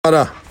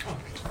Gemara.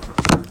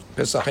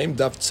 Pesachim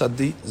daf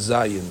tzadi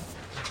zayin.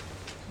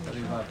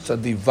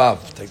 Tzadi vav.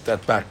 Take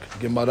that back.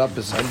 Gemara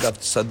Pesachim daf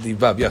tzadi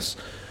vav. Yes.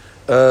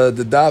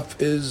 The daf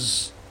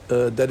is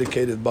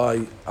dedicated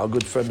by our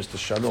good friend Mr.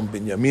 Shalom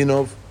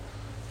Binyaminov.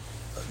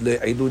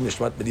 Le'ilui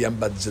nishmat Miriam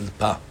bat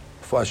Zilpa.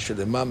 Fuah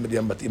shelema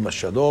Miriam bat Ima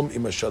Shalom.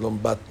 Ima Shalom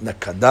bat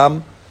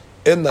Nakadam.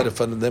 Enna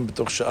refanadem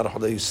b'toch she'ar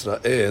chodei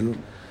Yisrael.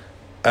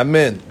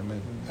 Amen.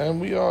 And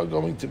we are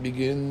going to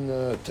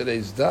begin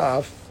today's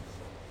daf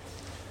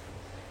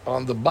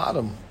on the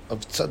bottom of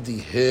Tzadi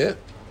He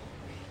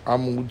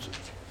Amud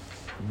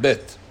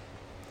Bet.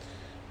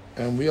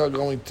 And we are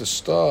going to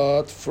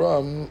start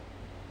from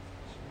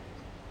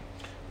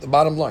the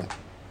bottom line.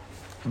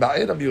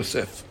 Ba'ir Rabbi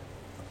Yosef.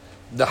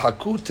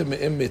 Dahaku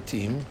teme'em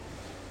metim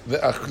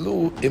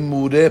ve'achlu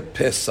imure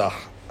Pesach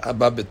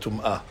haba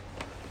betum'ah.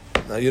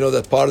 Now you know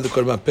that part of the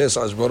Korban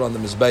Pesach is brought on the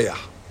Mizbeach.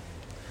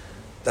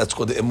 That's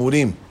called the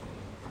emurim.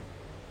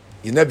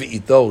 You never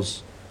eat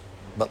those.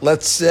 But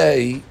let's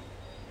say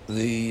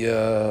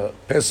the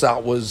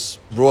Pesach was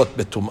brought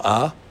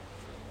betum'ah.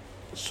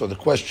 So the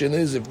question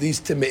is, if these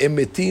teme'im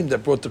metim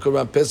that brought the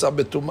Korban Pesach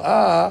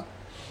betum'ah,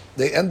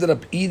 they ended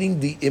up eating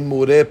the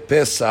imure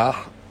Pesach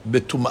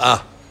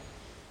betum'ah.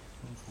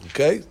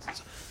 Okay?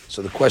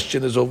 So the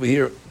question is over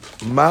here,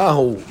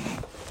 mahu,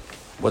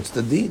 what's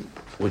the deen?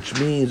 Which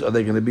means, are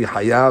they going to be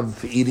hayav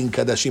for eating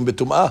kadashim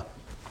betum'ah?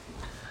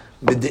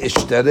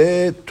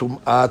 B'de'ishtareh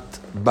tum'at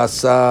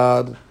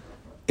basar,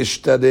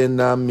 ishtareh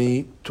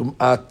nami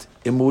tum'at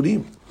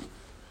emurim.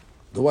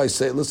 Do I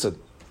say, listen,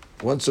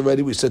 once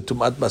already we said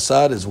Tum'at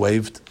Basar is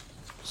waived,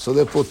 so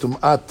therefore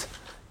Tum'at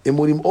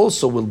Emurim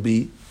also will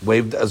be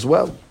waived as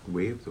well.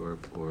 Waived or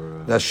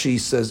Rashi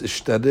says,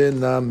 Ishtare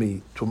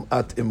nami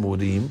Tum'at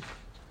Emurim,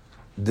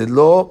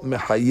 Delo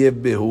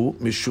mechayev behu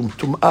mishum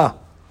Tum'ah.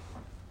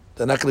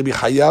 They're not going to be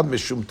chayav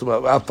mishum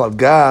Tum'ah. Afal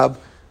gab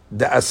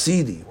the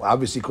asiri,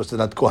 obviously because they're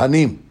not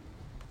kohanim.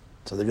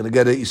 So they're going to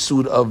get a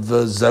isur of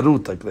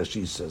zarut, like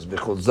Rashi says.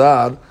 Bechol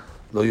zar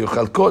lo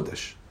yochal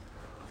kodesh.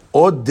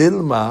 O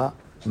dilma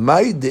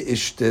may de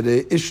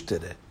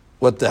ishtere.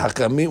 What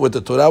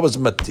the Torah was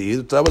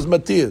matir,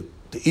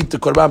 to eat the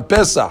korban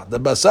pesach, the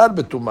basar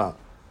betuma.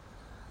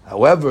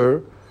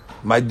 However,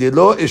 may de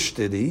lo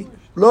ishteri,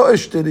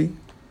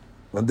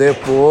 and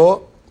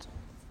therefore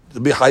to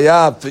be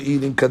hayab for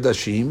eating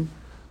kadashim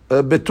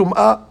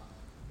betuma.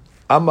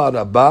 Amar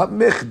Rabba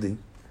mechdi.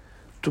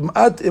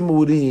 Tum'at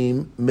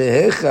emurim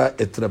mehecha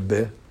et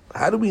rabbeh.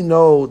 How do we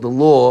know the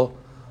law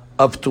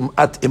of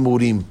tum'at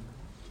emurim?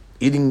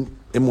 Eating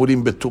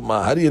emurim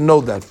betum'ah. How do you know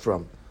that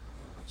from?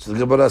 So the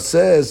Gemara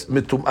says,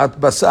 mitum'at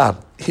basar.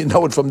 You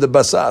know it from the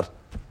basar.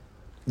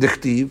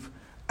 Dichtiv,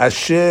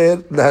 asher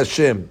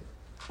lahashem,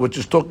 which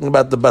is talking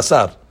about the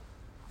basar.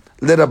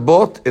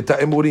 Lerabot et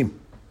emurim.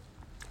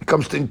 It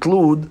comes to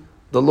include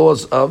the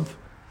laws of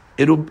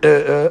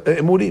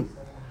emurim.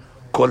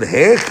 Kol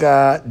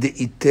hecha de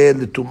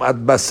itel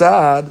letum'at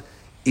basar,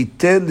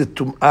 itel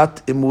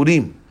letum'at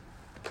emurim.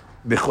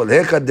 Bechol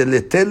hecha de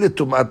letel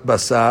letum'at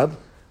basar,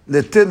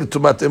 letel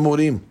letum'at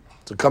emurim.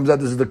 So it comes out,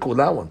 this is the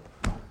Kula one.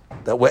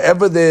 That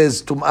wherever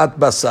there's tum'at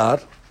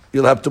basar,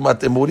 you'll have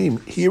tum'at emurim.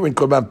 Here in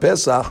Korban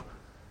Pesach,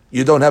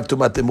 you don't have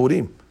tum'at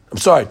emurim. I'm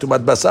sorry,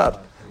 tum'at basar.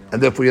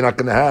 And therefore you're not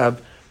going to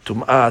have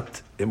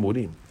tum'at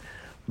emurim.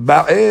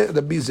 Ba'e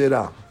Rabbi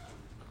Zera.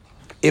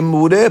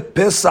 Emure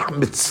Pesach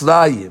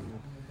Mitzrayim.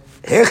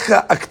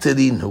 Hecha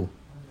akterinhu.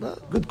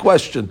 Good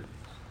question.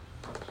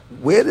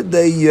 Where did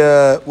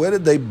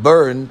they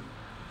burn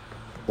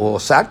or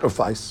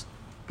sacrifice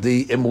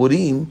the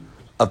emurim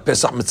of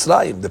Pesach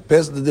Mitzrayim? The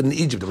Pesach they did in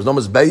Egypt. There was no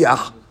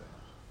Mizbeach.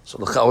 So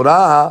the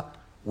Chaurah,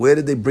 where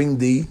did they bring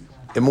the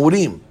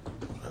emurim?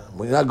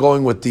 We're not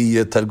going with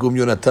the Targum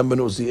Yonatan ben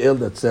Uziel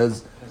that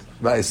says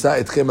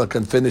Va'isa etchem al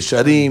kanfei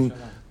nesharim,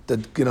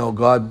 that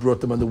God brought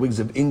them on the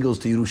wings of eagles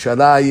to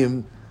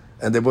Yerushalayim,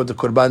 and they brought the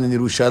Korban in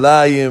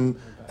Yerushalayim,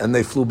 and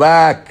they flew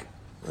back.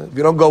 If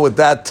you don't go with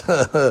that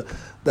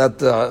that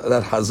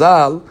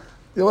Hazal,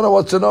 you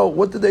want to know,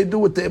 what did they do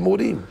with the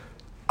emurim?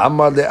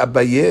 Amar le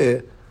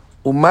Abaye,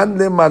 uman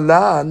le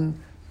malan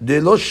de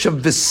lo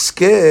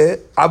shaviske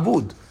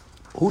abud.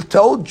 Who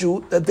told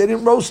you that they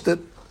didn't roast it?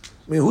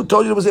 I mean, who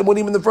told you it was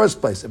emurim in the first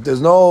place? If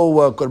there's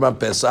no Korban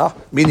Pesach,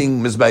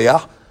 meaning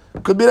Mizbeach,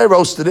 could be they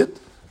roasted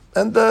it,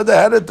 and they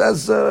had it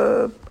as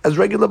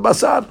regular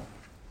basar.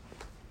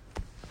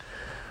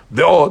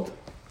 Ve'od,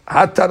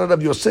 Hatana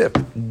Rabbi Yosef,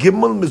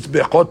 Gimel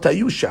Mizbechot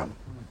Hayusham.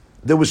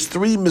 There was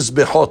 3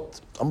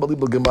 Mizbechot.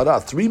 Unbelievable Gemara.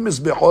 3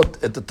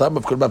 Mizbechot at the time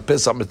of Korban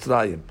Pesach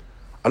Mitzrayim.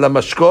 Ala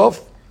Mashkof,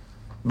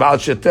 Ba'al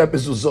Sheteh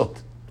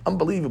Mezuzot.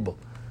 Unbelievable.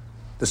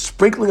 The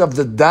sprinkling of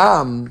the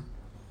dam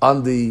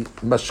on the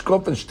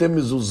Mashkof and Sheteh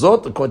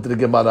Mezuzot, according to the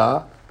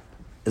Gemara,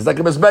 is like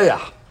a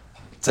Mizbeach.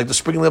 It's like the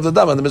sprinkling of the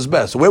dam on the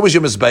Mizbeach. So where was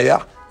your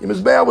Mizbeach? Your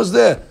Mizbeach was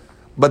there.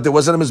 But there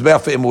wasn't a Mizbeach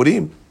for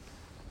Emurim.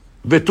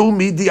 Vetu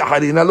midi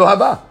harina lo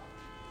haba.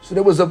 So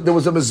there was a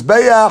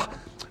mizbeach,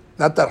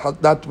 not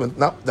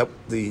that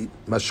the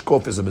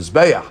mashkof is a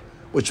mizbeach,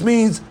 which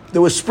means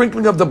there was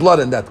sprinkling of the blood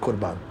in that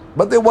korban,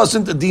 but there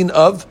wasn't a deen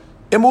of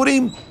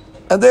Emurim.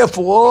 And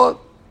therefore,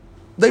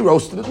 they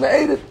roasted it and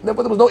they ate it.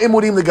 Therefore, there was no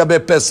Emurim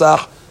legabe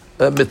Pesach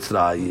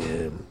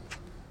Mitzrayim.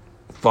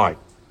 Fine.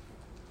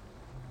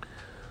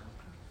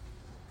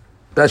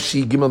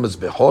 Rashi Gimel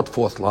Mizbechot,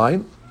 fourth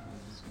line.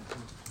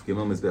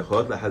 Gimel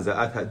Mizbechot,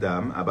 lahaza'at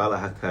hadam, aber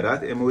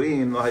lahatarat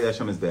emurim, lo haya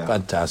sham mizbech.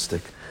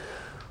 Fantastic.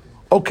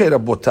 Okay,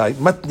 Rabotai,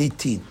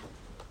 matnitin.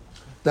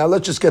 Now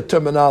let's just get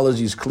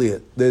terminologies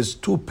clear. There's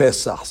two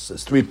Pesachs.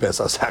 There's three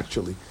Pesachs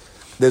actually.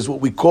 There's what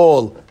we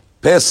call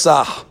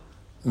Pesach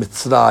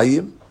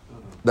Mitzrayim.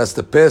 That's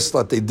the Pesach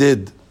that they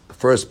did, the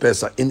first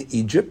Pesach in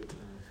Egypt.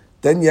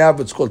 Then you have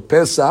what's called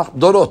Pesach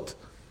Dorot,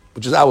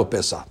 which is our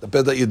Pesach, the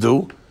Pesach that you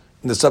do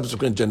in the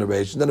subsequent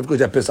generation. Then of course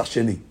you have Pesach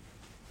Sheni.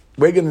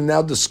 We're going to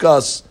now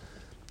discuss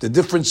the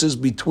differences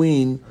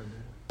between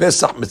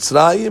Pesach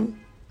Mitzrayim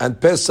and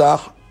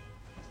Pesach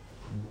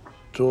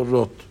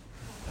Dorot.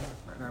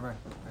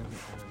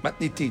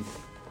 Matnitin.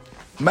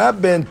 Ma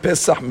ben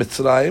Pesach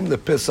Mitzrayim le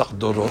Pesach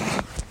Dorot.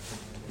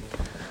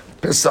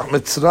 Pesach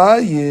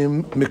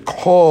Mitzrayim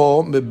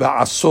mikho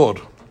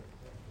meba'asor.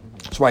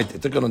 That's right, they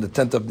took it on the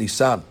 10th of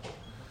Nisan.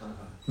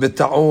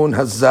 V'ta'un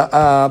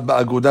haza'ah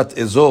ba'agudat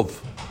Ezov.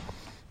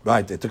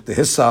 Right, they took the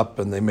hyssop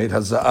and they made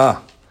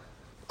haza'ah.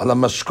 Ala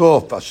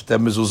mashkof,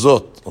 ashtem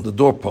mezuzot, on the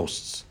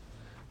doorposts.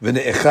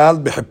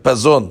 V'ne'echal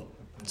b'hippazon.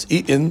 It's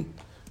eaten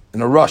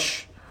in a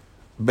rush.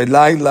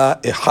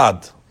 Belayla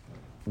echad.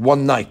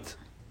 One night.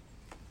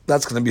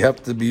 That's going to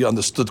have to be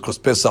understood because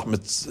Pesach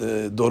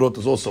Dorot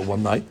is also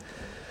one night.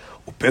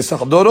 Pesach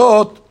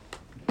Dorot,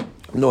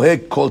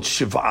 noheg called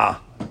Shiv'ah.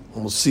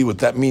 We'll see what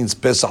that means.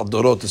 Pesach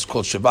Dorot is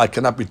called Shiv'ah. I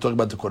cannot be talking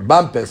about the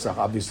Korban Pesach.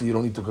 Obviously, you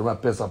don't need to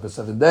Korban Pesach for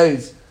 7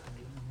 days.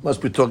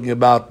 Must be talking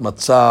about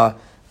matzah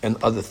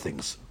and other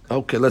things.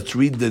 Okay, let's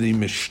read the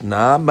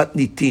Mishnah.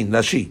 Matnitin,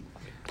 Rashi.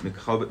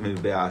 מקחו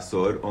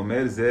בעשור,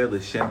 אומר זה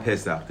לשם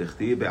פסח,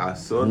 תכתיב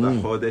בעשור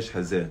לחודש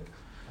הזה.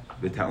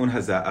 וטעון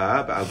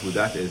הזעה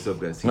באגודת אזוב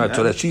גזינה. Right,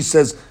 so that she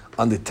says,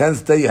 on the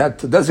 10th day you had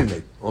to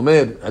designate.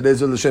 Omer,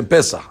 Adezel L'Shem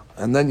Pesach.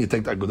 And then you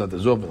take the Agudat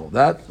Ezov and all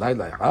that.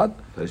 Laila Echad.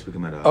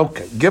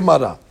 Okay,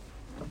 Gemara.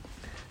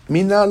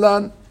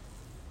 Minalan.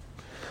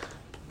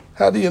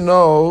 How do you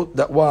know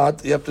that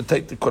what? You have to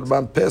take the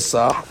Korban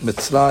Pesach,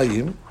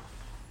 Mitzrayim,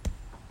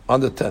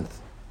 on the 10th.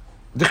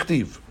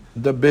 Dichtiv.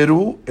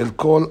 Daberu el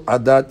kol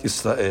adat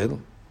Yisrael.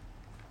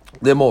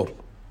 Lemor.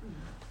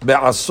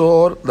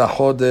 Be'asor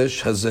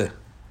lachodesh hazeh.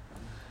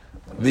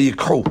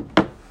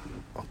 V'yikhu.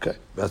 Okay,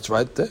 that's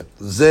right there.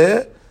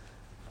 Ze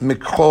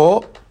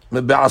mikho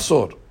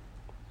me'be'asor.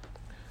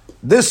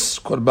 This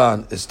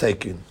korban is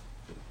taken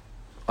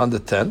on the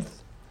 10th.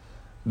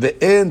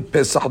 Ve'en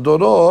pesach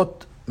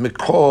dorot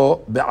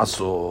mikho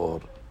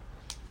be'asor.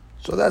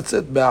 So that's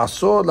it.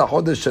 Be'asor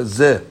lachodesh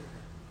hazeh.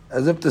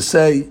 As if to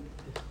say,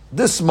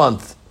 this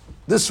month,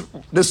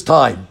 this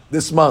time,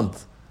 this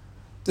month,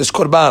 this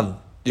korban,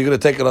 you're going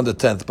to take it on the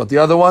 10th. But the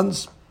other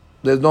ones,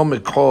 there's no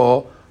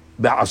mikho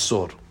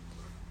be'asor.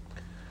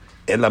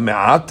 Ela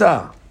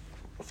me'ata.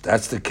 If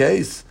that's the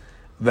case,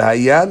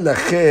 v'haya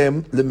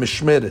lachem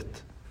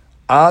lemishmeret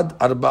ad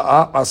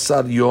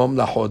 14 yom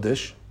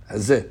lachodesh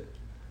hazeh.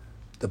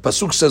 The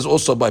pasuk says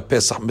also by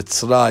Pesach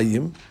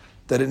Mitzrayim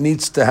that it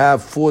needs to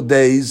have 4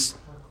 days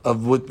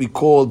of what we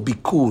call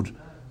bikur.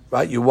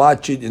 Right? You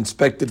watch it,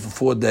 inspect it for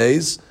 4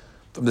 days,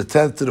 from the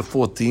 10th to the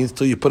 14th,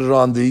 till you put it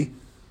on the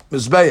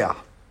Mizbeah.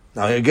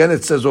 Now again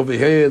it says over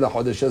here, the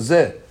Chodesh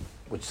Hazeh,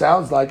 which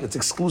sounds like it's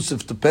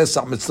exclusive to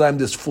Pesach Mitzrayim,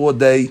 this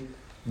 4-day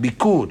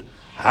bikur.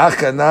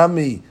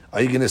 Hakanami,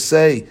 are you going to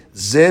say,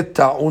 Ze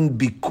ta'un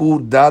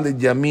bikur dalid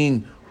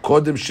yamin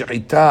kodem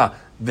she'ita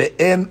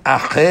ve'en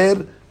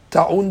acher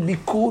ta'un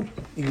bikur?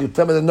 You can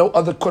tell me there's no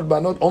other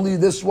korbanot, only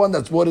this one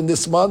that's born in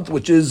this month,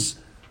 which is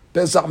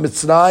Pesach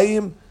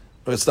Mitzrayim?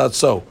 But it's not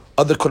so.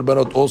 Other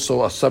korbanot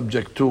also are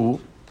subject to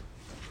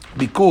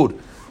bikur.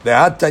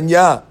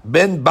 Ve'atanya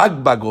ben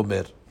bagbag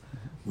omer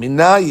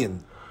minayin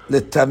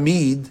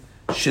letamid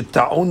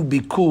sheta'un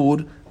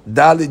bikur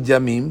dalid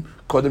yamim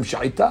kodem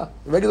sha'ita.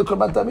 Regular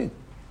korban tamid.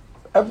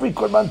 Every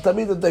korban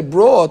tamid that they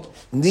brought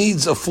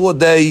needs a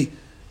 4-day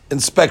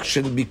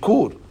inspection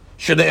bikur.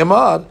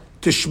 Shene'emar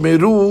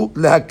tishmeru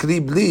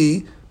lehakrib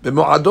li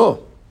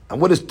b'mu'ado.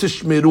 And what does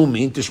tishmeru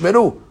mean?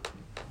 Tishmeru.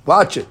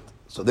 Watch it.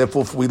 So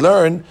therefore, we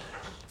learn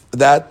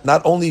that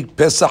not only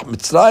Pesach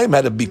Mitzrayim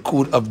had a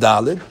bikur of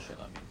Dalid,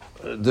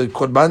 the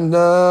Korban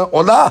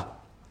Olah,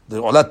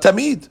 the Olah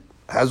Tamid,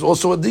 has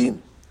also a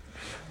deen.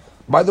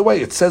 By the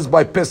way, it says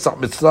by Pesach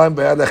Mitzrayim,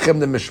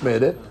 Ve'alechem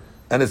Mishmeret,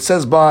 and it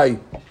says by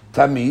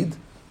Tamid,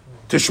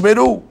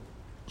 Tishmeru.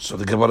 So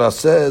the Gemara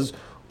says,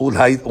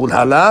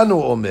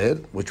 Ulhalanu Omer,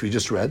 which we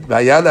just read,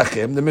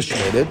 Ve'alechem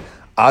Mishmeret,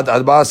 Ad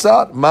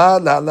Arba'asar, Ma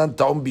Lahalan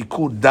Ta'um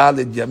Bikur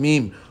Dalid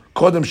Yamim,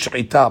 Kodem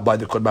Sh'ita by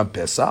the Korban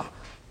Pesach,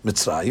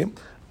 Mitzrayim,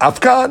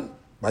 Afkan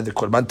by the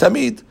Korban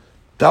Tamid,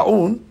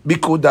 Ta'un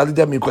Bikur Dalid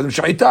Yamim Kodem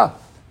Sh'ita.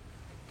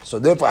 So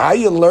therefore, how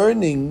you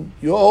learning?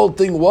 Your whole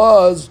thing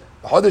was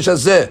Chodesh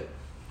Hazeh,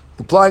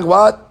 implying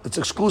what? It's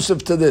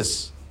exclusive to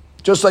this.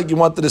 Just like you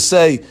wanted to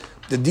say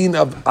the deen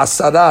of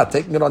Asara,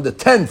 taking it on the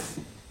 10th,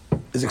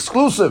 is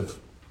exclusive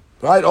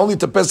right? Only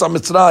to Pesach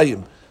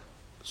Mitzrayim.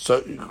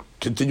 So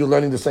continue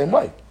learning the same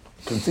way.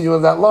 Continue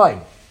on that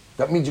line.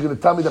 That means you're going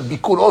to tell me that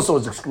Bikur also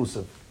is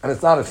exclusive, and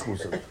it's not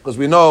exclusive. Because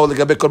we know, like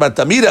a Korban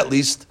Tamid at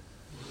least,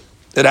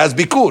 it has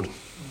Bikur.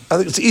 I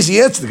think it's an easy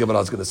answer the Gemara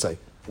is going to say.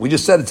 We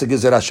just said it's a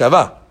Gezerah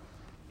Shavah.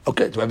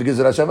 Okay, do we have a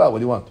Gezerah Shavah? What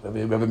do you want? We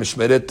have a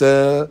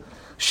Mishmeret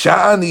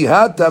Sha'ani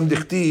Hatam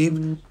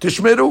Dichtiv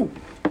Tishmeru.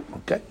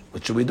 Okay,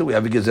 what should we do? We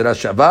have a Gezerah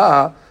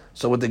Shavah.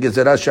 So with the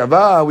Gezerah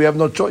Shavah, we have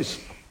no choice.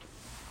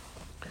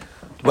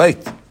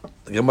 Wait.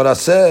 The Gemara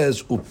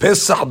says,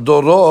 Upesach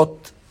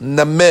Dorot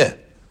Nameh.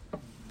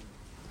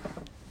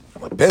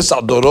 Pesach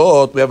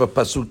Dorot, we have a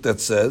pasuk that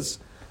says,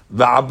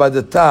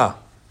 Va'abadata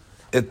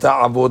et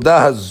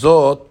ha'avodah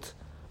hazot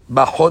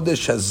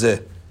b'chodesh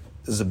hazeh.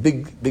 There's a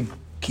big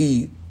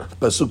key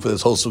pasuk for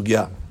this whole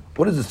sugya.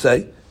 What does it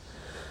say?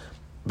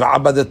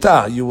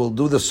 Va'abadata, you will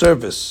do the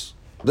service,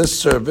 this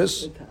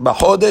service,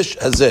 b'chodesh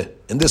hazeh,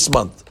 in this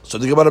month. So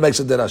the Gemara makes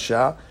a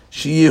derasha,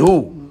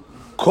 Shiyu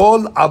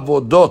kol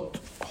avodot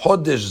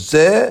chodesh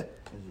zeh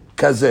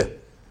kazeh.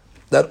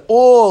 That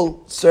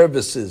all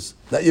services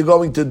that you're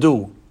going to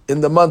do in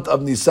the month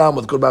of Nisan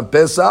with Korban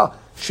Pesach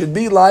should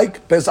be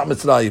like Pesach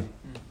Mitzrayim.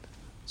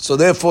 So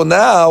therefore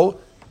now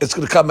it's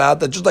going to come out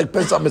that just like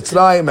Pesach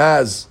Mitzrayim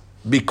has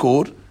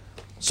Bikur,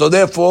 so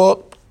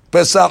therefore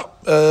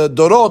Pesach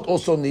Dorot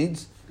also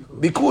needs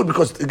Bikur,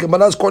 because the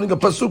Gemara is quoting a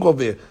pasuk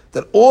over here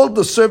that all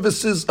the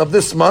services of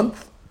this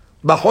month,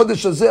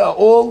 B'chodesh Hazeh, are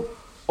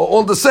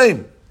all the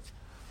same.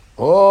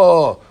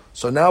 Oh,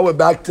 so now we're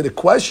back to the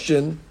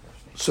question.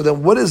 So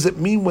then what does it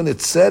mean when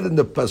it's said in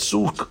the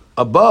pasuk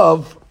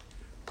above,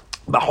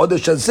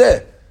 B'chodesh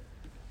hazeh?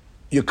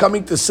 You're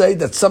coming to say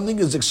that something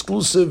is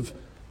exclusive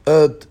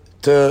to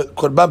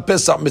Korban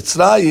Pesach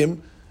Mitzrayim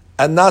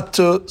and not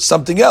to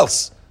something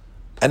else.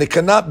 And it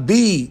cannot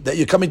be that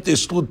you're coming to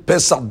exclude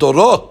Pesach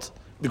Dorot,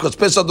 because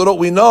Pesach Dorot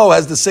we know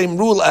has the same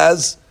rule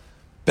as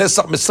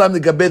Pesach Mitzrayim, the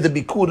Gabeh, the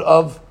Bikur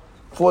of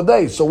 4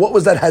 days. So what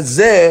was that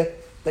hazeh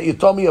that you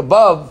told me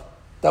above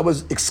that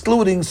was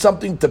excluding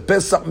something to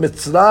Pesach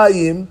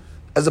Mitzrayim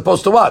as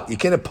opposed to what? You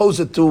can't oppose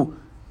it to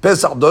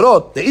Pesach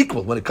Dorot. They're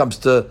equal when it comes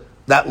to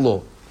that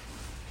law.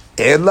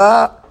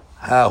 Ela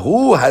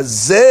hahu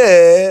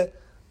hazeh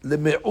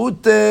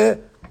leme'ute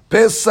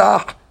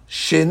Pesach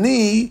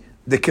Sheni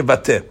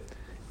dekevate.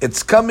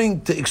 It's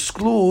coming to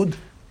exclude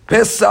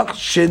Pesach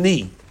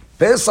Sheni.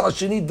 Pesach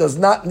Sheni does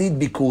not need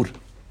Bikur.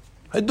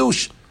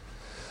 Hadush.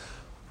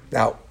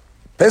 Now,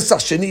 Pesach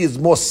Sheni is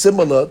more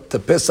similar to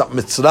Pesach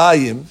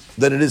Mitzrayim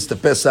than it is to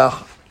Pesach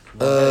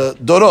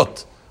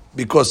Dorot,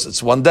 because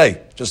it's 1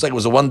 day. Just like it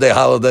was a 1 day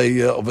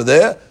holiday over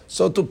there,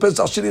 so to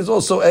Pesach Sheni is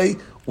also a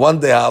 1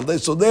 day holiday.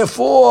 So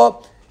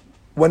therefore,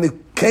 when it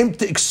came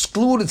to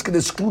exclude, it's going to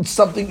exclude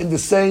something in the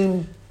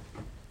same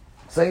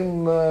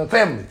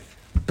family.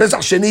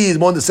 Pesach Sheni is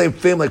more in the same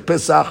family like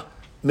Pesach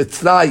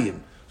Mitzrayim.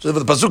 So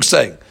the pasuk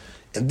saying,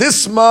 in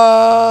this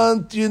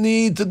month you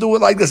need to do it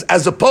like this,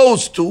 as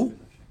opposed to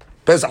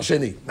Pesach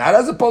Sheni. Not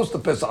as opposed to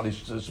Pesach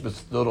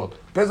Dorot.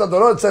 Pesach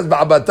Dorot says,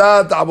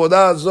 Ba'abatat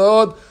avodah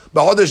zot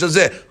b'chodesh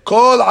hazeh.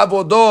 Kol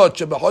avodot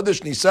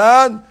she'b'chodesh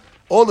Nisan,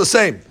 all the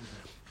same.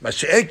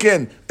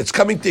 Mashi'eken, it's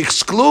coming to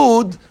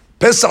exclude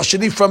Pesach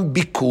Sheni from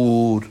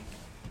Bikur.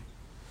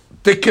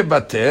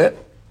 Tekevate,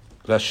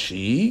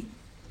 Rashi.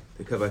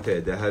 תקוותה,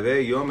 דהווה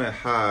יום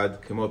אחד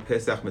כמו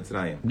פסח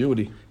מצרים.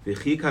 Beauty.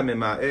 וכי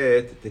כממעט,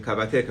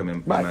 תקוותה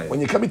כממעט. When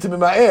you're coming to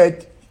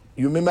Mima'et,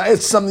 you Mima'et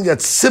something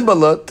that's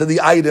similar to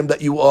the item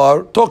that you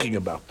are talking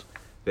about.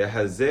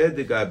 והזה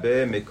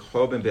דגבי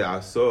מקחובים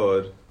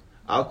בעשור,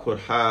 על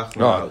כורחך.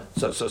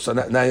 So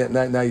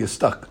now you're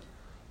stuck.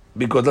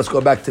 Because let's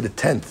go back to the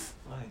 10th.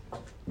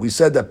 We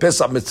said that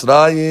Pesach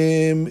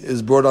Mitzrayim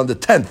is brought on the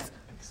 10th.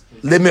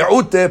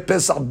 Leme'ute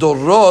Pesach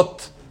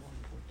Dorot,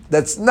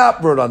 that's not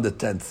brought on the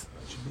 10th.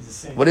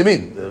 What do you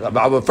mean?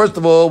 First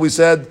of all, we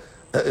said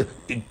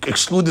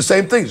exclude the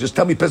same things. Just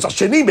tell me Pesach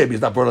Sheni maybe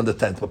is not brought on the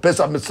 10th. But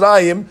Pesach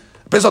Mitzrayim,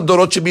 Pesach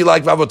Dorot should be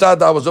like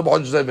Vavotada,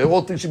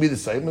 all things should be the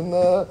same. And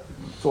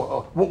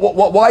so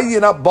why are you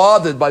not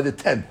bothered by the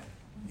 10th?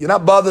 You're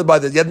not bothered by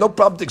that. You had no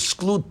problem to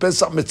exclude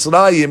Pesach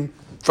Mitzrayim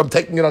from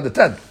taking it on the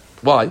 10th.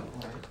 Why?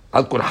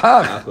 Al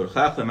Kurchach. Al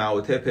Kurchach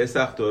למעוטי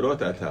פסח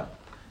דורות אתה.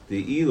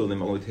 דאילו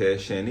למעוטי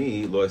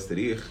שני לא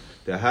אסתריך,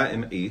 דהה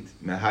אמעית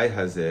מהי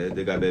הזה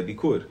דגבי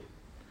ביקור.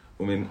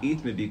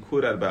 וממעית מביקור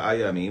 4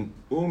 ימים,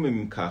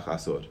 וממכך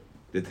עשור.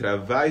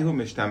 דתרוויהו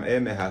משתמע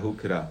מההו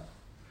קרא.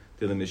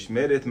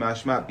 דלמשמרת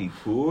משמע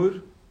ביקור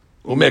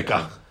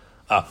ומכך.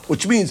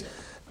 Which means,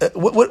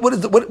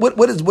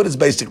 what is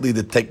basically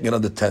the taking it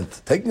on the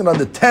 10th? Taking it on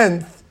the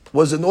 10th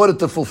was in order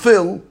to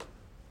fulfill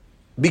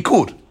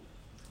Bikur.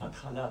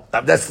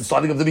 That's the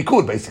starting of the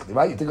Bikur, basically,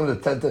 right? You take on the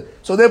 10th.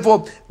 So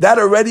therefore, that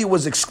already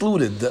was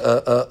excluded.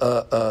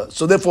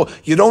 So therefore,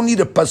 you don't need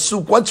a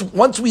pasuk.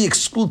 Once we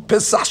exclude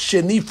Pesach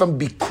Sheni from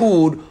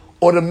Bikur,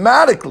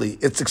 automatically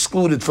it's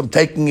excluded from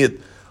taking it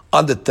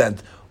on the 10th.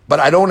 But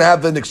I don't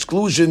have an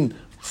exclusion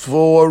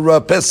for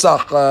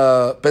Pesach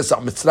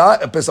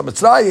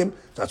Mitzrayim.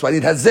 That's why I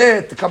need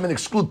Hazeh to come and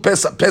exclude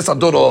Pesach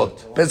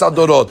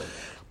Dorot.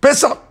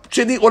 Pesach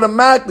Sheni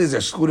automatically is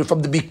excluded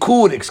from the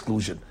Bikur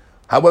exclusion.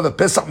 However,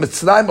 Pesach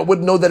Mitzrayim, I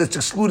wouldn't know that it's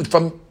excluded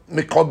from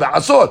Mikol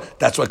Ba'asor.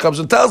 That's why it comes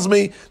and tells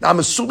me. Now, I'm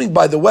assuming,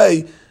 by the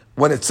way,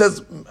 when it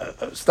says,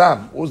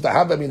 Stam, what was the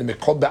Hava mean in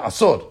Mikol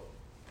Ba'asor?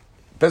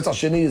 Pesach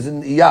Sheni is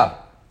in Iyar.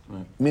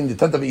 Right. I mean, the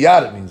 10th of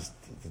Iyar, it means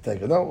to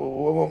take it. No?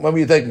 When were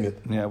you taking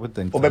it? Yeah, I would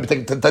think. Or maybe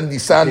take 10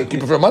 Nisan and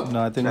keep it for a month?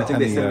 No, I think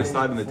they set it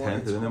aside on the 10th,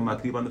 and then they're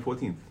Makrib on the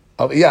 14th.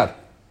 Oh, Iyar.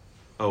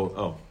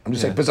 Oh. I'm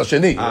just saying Pesach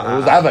Sheni. What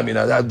was the Hava mean?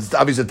 It's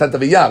obviously the 10th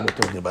of Iyar we're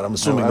talking about. I'm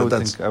assuming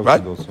that's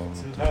right.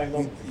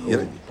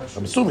 Yeah,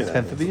 I'm assuming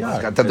that. 10th of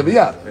Iyar. 10th of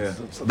Iyar. Yeah.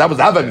 So that was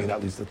the Hava mean,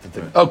 at least.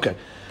 Okay.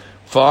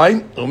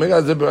 Fine.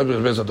 אומרת זה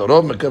בפסח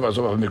דורות, מקרב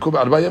עשו במיקום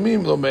ב4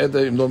 ימים, לא מעד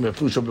אם לא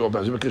מפרושו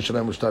בעובדה, זה בקשר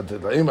שלהם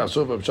מושתת. האם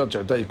עשו בפשט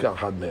שהייתה עיקר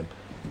אחד מהם.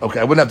 Okay,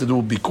 I wouldn't have to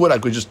do bikur, I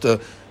could just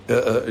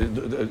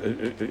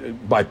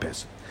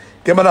bypass.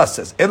 Gemara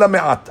says, אלא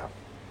מעתה.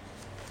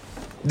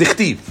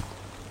 דכתיב.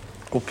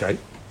 Okay.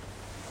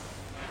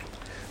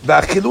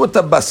 ואכילו את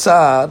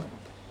הבשר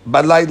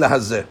בלילה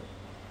הזה.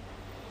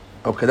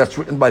 Okay, that's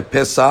written by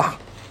Pesach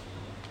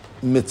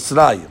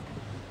Mitzrayim.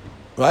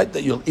 Right?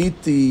 That you'll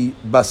eat the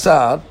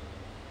basar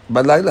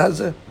בלילה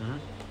הזה.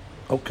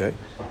 Okay.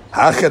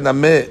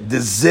 הכנמה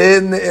דזה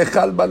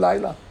נאכל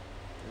בלילה,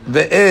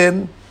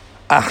 ואין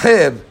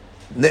אחר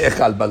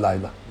נאכל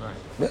בלילה.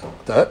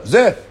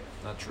 זה.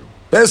 Not true.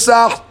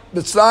 Pesach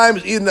Mitzrayim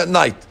is eaten at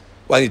night.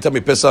 Why you tell me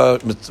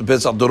Pesach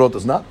Dorot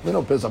is not? We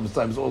know Pesach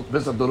Mitzrayim is also,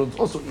 Pesach Dorot is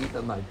also eaten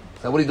at night.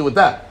 So what do you do with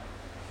that?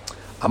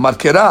 Amar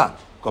Kera.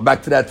 Go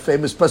back to that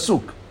famous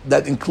pasuk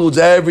that includes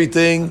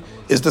everything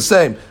is the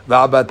same.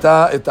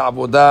 Va'abata et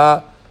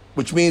avodah,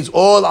 which means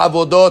all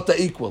avodot are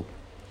equal.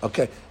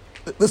 Okay,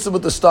 listen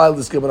what the style of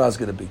this Gemara is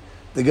going to be.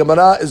 The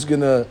Gemara is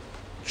going to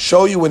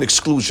show you an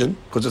exclusion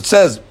because it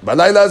says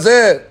Balayla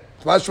zeh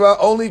mashma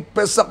only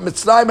Pesach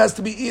Mitzrayim has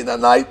to be eaten at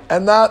night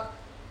and not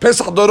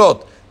Pesach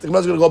Dorot. The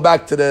Gemara is going to go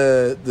back to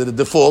the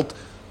default.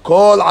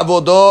 Kol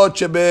avodot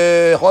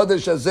shebe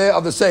chodesh hazeh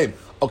are the same.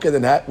 Okay,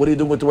 then what are you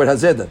doing with the word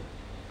hazeh then?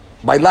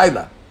 By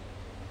Laila.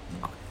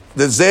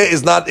 The zeh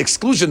is not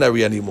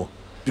exclusionary anymore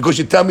because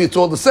you tell me it's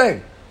all the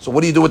same. So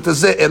what do you do with the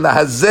zeh? Ela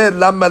hazeh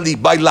lamali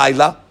by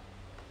Laila.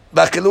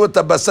 V'achilu et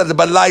habasar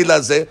by Laila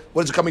zeh.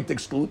 What is it coming to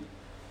exclude?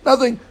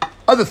 Nothing.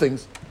 Other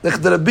things.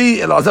 Nechdrabi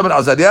el azam el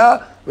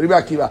azariah. Rabbi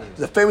Akiva.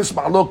 The famous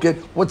ma'loket.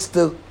 What's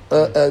the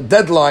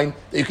deadline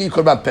that you can eat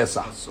Korban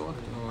Pesach?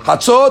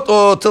 Chatzot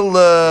or till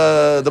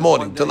the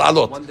morning, till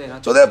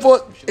alot. So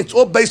therefore, it's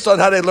all based on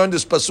how they learned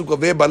this pasuk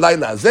over here by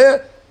Laila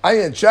zeh.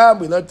 Ayin Sham.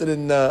 We learned it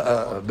in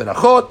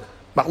Berachot.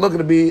 Ma'loket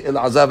Rabbi el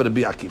azam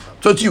Rabbi Akiva.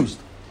 So it's used.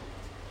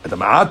 את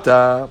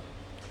המעטה,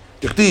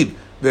 תכתיב,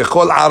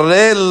 וכל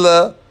ערל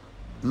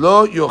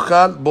לא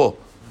יאכל בו.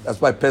 That's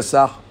by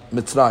Pesach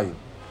Mitzrayim.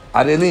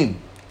 ערלים,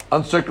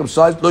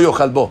 uncircumcised, לא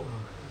יאכל בו.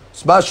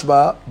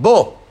 משמע,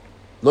 בו,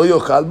 לא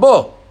יאכל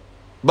בו.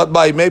 But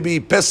by maybe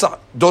Pesach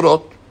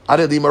דורות,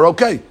 ערלים are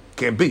okay.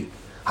 Can't be.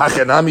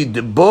 הכנמי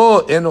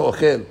דבו אינו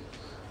אוכל.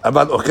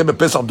 אבל אוכל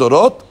בפסח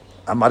דורות,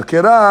 אמר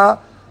קרא,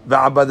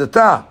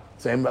 ועבדתה.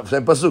 Same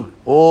pasuk.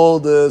 All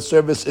the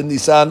service in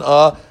Nisan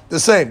are the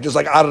same. Just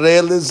like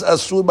Arel is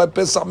asur by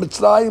Pesach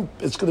Mitzrayim,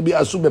 it's going to be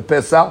asur by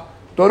Pesach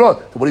Torot.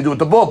 So what do you do with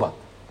the boba?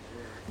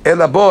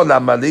 Ela bo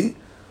lamali,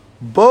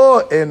 bo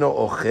eno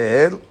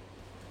ochel,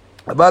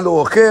 אבל הוא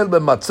אוכל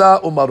במצה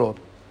ומרור.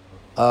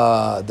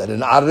 That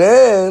an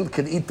Arel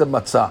can eat the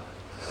matzah.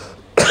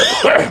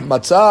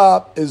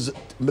 Matzah is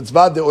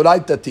mitzvah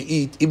deoraita to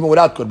eat even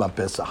without Korban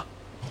Pesach.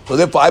 So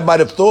therefore I might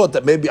have thought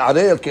that maybe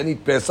Arel can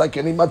eat Pesach,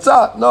 can eat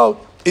matzah. No.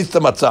 It's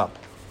the matzah.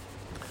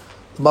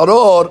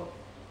 Maror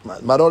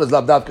is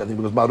lavdavka, I think,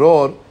 because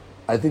maror,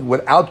 I think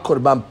without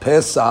Korban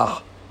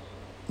Pesach,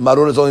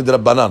 maror is only the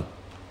Rabbanan.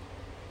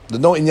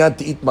 There's no inyan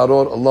to eat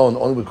maror alone,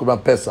 only with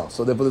Korban Pesach.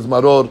 So therefore this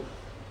maror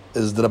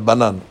is the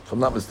Rabbanan. If I'm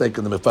not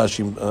mistaken, the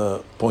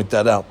Mefashim point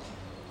that out.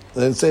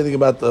 They didn't say anything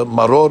about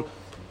maror.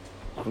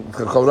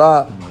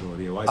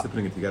 Why is it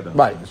putting it together?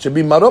 Right, it should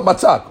be maror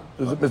matzah.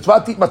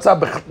 Mitzvah to eat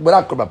matzah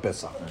without Korban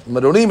Pesach.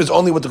 Marorim is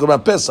only with the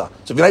Korban Pesach.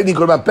 So if you're not eating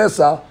Korban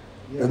Pesach,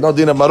 there's no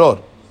din of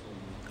maror.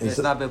 It's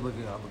not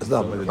biblical. It's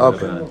not biblical.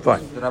 Okay,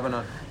 fine.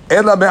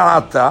 Ela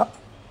me'ata.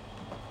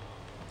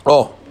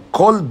 Oh,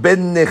 kol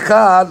ben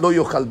nechar lo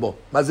yochal bo.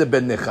 מה זה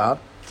ben nechar?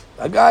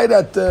 A guy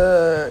that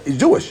is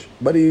Jewish,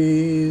 but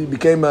he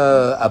became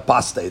a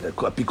apostate, a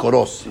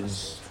pikoros.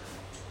 He's,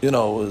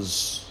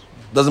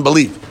 doesn't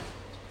believe.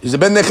 He's a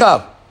ben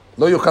nechar.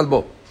 Lo yochal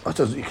bo.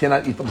 You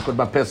cannot eat from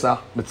Korban Pesach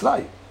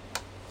Mitzrayim.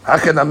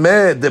 הכן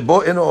המה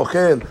דבו אינו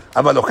אוכל,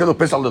 אבל אוכל לו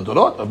פסח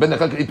לדורות? בן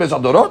נאכל can eat פסח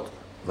דורות?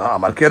 לא,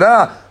 אמר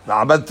קרא,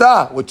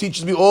 ועבדתה, which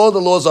teaches me all the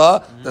laws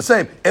are the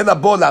same. אלא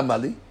בו למה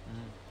לי?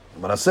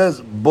 אמרה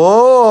says,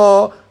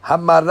 בו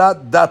המרת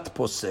דת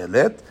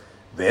פוסלת,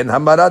 ואין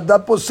המרת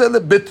דת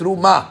פוסלת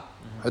בתרומה.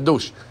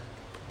 חידוש.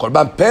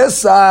 קורבן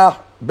פסח,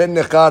 בן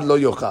נאכל לא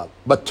יאכל.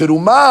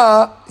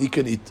 בתרומה, he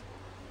can eat.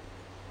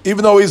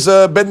 Even though he's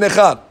בן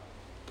נאכל.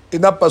 He's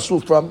not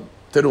pasuv from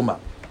תרומה.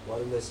 Why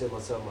didn't they say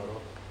matzah maror?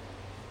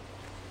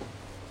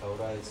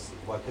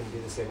 Why couldn't it be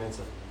the same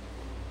answer?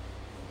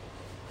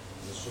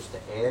 this just to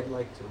add,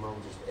 like Teruma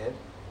would just add?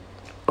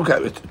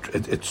 Okay,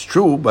 it's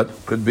true, but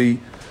could be.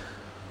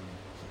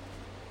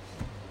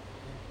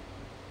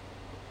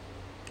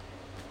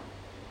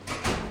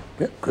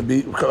 Yeah, could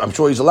be. I'm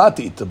sure he's allowed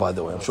to eat. By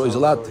the way, I'm sure he's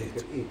allowed to eat.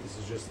 This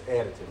is just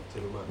additive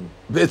Teruma.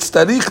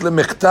 V'tzarich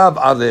lemechtav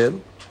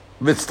arel,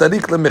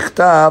 v'tzarich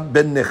lemechtav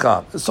ben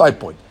nechar. Side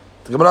point.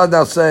 The Gemara is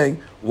now saying,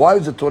 why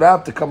does the Torah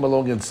have to come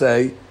along and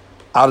say,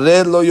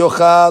 arel lo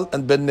yochal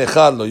and ben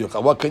nechar lo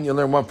yochal? What can you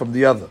learn one from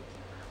the other?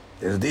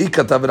 There's the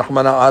ikatav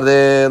rachmana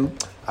arel.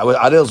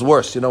 Arel's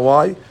worse. You know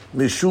why?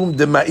 Mishum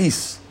de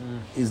ma'is.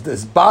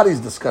 His body's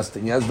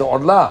disgusting. He has the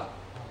orla.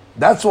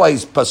 That's why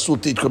he's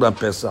pasul to eat Korban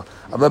Pesach.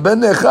 But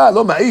ben nechar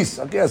lo ma'is.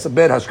 Okay, that's a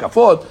bad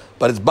hashkafot,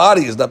 but his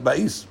body is not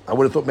ma'is. I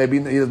would have thought maybe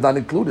he is not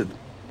excluded.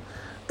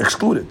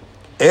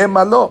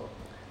 Ema lo.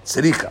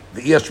 Tzricha.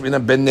 V'yesh mina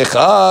ben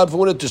nechar. If he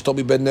would have just told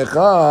me ben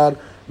nechar,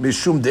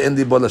 mishum de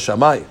endi bo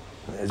l'shamayim.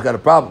 He's got a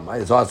problem. Right?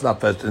 His heart's not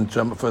for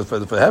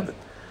heaven.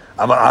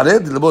 But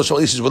arel, the Lebo Shal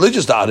Ish is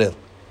religious to arel.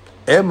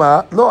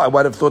 Emma, no, I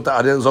would have thought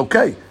that arel is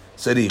okay.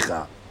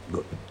 Tzricha.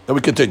 Good. Then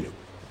we continue.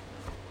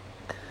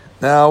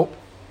 Now,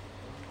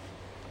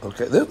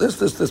 okay,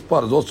 this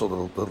part is also a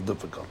little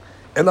difficult.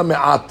 Ela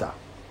me'ata.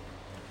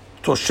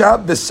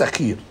 Toshav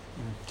v'sachir.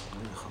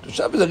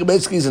 Toshav v'sachir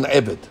basically is an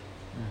eved.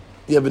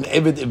 You have an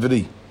eved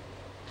ivri.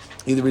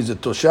 Either he's a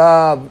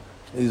toshav,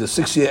 he's a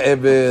 6-year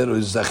eved, or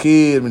he's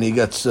zachir, when he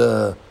gets,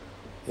 he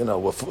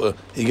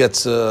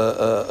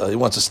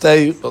wants to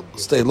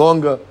stay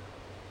longer.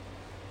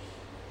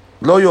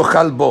 Lo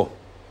yochal bo.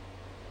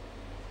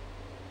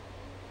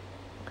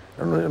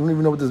 I don't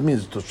even know what this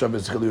means. Toshav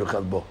v'sachir lo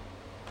yochal bo.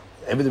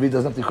 Every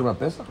doesn't have to Korban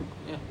Pesach?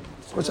 Yeah.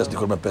 Of course, he has to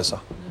Korban Pesach.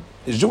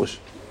 He's Jewish.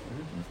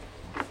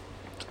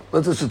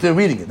 Let's just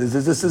reading it.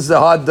 This is a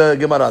hard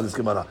Gemara. This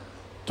Gemara.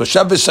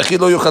 Toshav v'shachir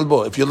lo yochal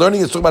bo. If you're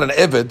learning it's talking about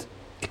an Eved,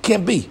 it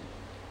can't be,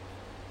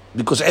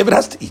 because Eved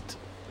has to eat.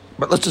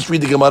 But let's just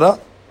read the Gemara.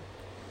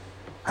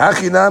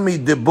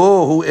 Hachinami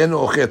debo hu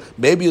eno ochel.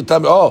 Maybe you tell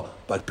me,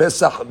 but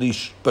Pesach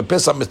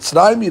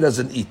Mitzrayim he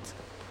doesn't eat.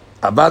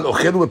 Abal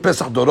ochelu with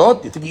Pesach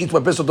Dorot. You think he eats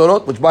with Pesach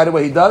Dorot, which by the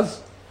way he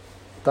does.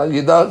 Tell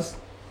you he does.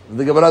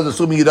 The Gemara is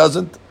assuming he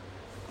doesn't.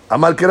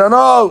 Amar Kira,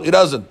 no, he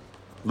doesn't.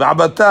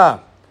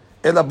 V'abata,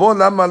 ela bo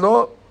lama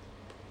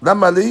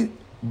li,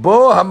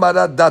 bo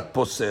hamarat dat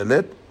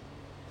poselet,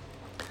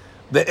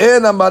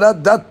 ve'en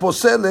hamarat dat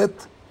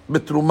poselet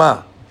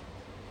betruma.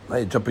 Now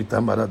you're jumping to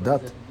hamarat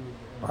dat.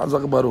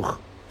 Hazak Baruch.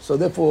 So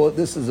therefore,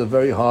 this is a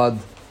very hard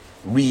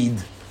read,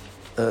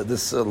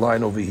 this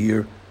line over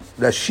here.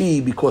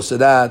 Rashi, because of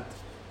that,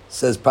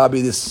 says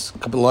probably this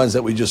couple of lines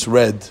that we just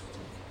read,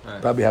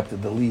 probably have to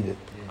delete it,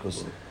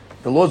 because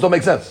the laws don't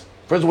make sense.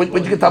 First, when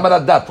you get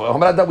Hamarat Dat for?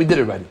 Hamarat Dat we did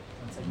already.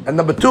 And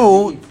number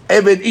two,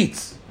 Eved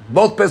eats.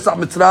 Both Pesach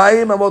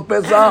Mitzrayim and both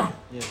Pesach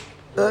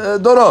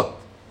Dorot.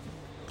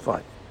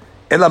 Fine.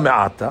 Ela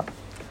me'ata.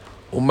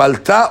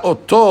 Umalta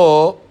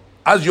oto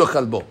az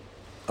yochal bo.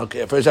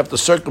 Okay, first you have to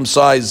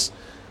circumcise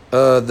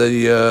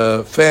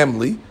the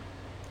family.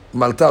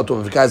 Malta oto,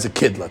 if the guy's a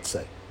kid, let's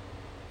say.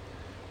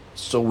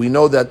 So we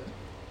know that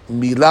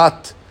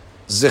Milat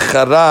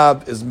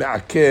Zecharav is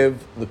me'akev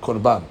the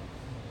Korban.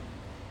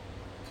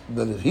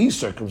 That if he's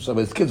circumcised,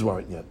 but his kids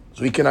weren't yet,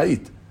 so he cannot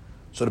eat.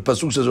 So the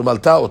pasuk says,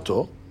 "Umalta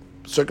oto,"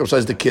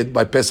 circumcise the kid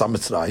by Pesach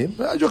Mitzrayim.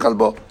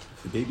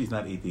 The baby's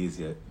not eat these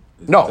yet.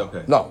 No,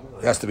 okay. No,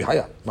 it has to be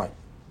hayat. Right,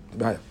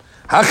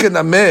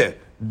 Hachenameh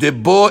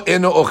debo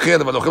eno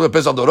ochel, but ochel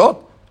Pesach Dorot,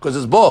 because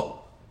it's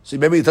bo. See,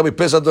 maybe you tell me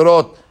Pesach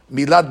Dorot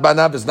Milat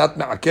Banav is not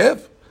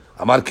me'akev.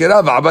 Amar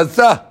Kira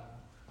v'abadta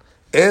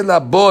ela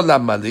bo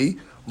lamali.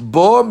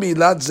 Bo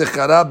milat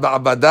zechara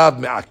ba'abadav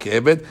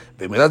me'akevet,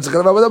 ve'milat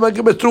zechara ba'abadav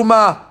me'akevet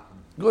truma.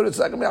 Good, it's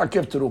like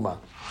me'akev teruma,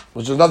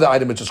 which is another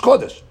item which is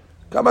kodesh.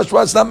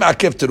 Kamashwa, it's not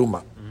me'akev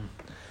teruma.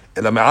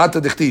 Ela me'ata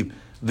dichtiv,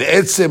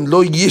 ve'etzem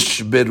lo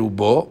yishberu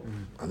bo.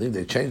 I think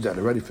they changed that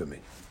already for me.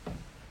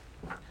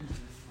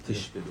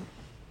 Tishberu.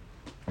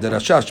 The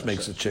Rashash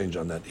makes a change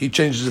on that. He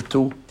changes it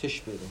to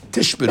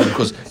Tishberu,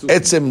 because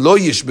etzem lo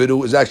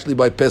yishberu is actually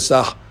by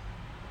Pesach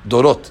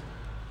Dorot.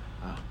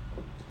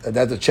 And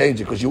that's a change,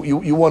 because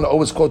you want to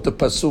always quote the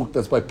pasuk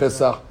that's by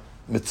Pesach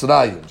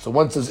Mitzrayim. So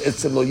one says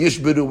etzem lo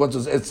yishberu, one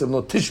says etzem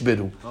lo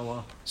tishberu. Oh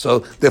wow! So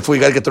therefore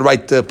you got to get the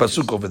right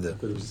pasuk over there.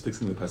 But it was just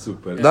fixing the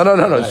pasuk. But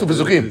no. It's two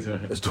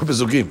pasukim. It's two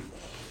pasukim.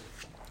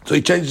 So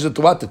he changes it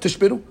to what? The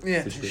tishberu.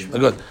 Yeah.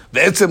 Good.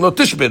 Ve'etzem lo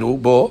tishberu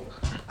bo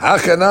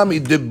hachanami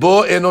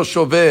debo eno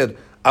shover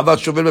avat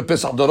shover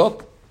bePesach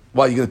Dorot.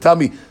 Why you going to tell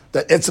me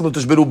that etzem lo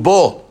tishberu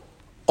bo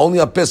only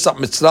on Pesach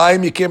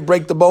Mitzrayim you can't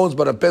break the bones,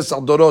 but on Pesach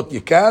Dorot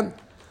you can?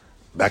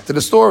 Back to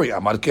the story.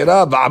 Amar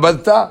Kira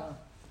v'abadta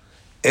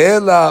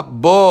ela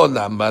bo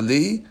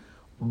lamali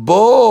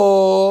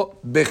bo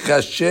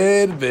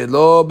bechasher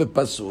velo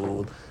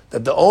bepasul.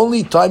 That the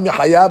only time you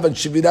hayav and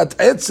shivirat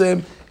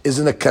etzem is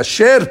in a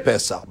kasher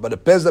Pesach, but a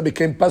Pesach that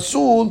became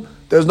pasul,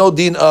 there's no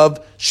din of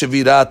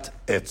shivirat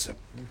etzem.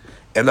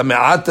 Ela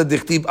me'ata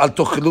dichtiv al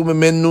tochelu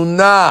mimenu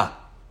na,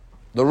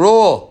 the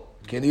raw,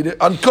 can't eat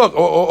it uncooked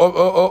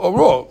or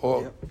raw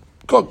or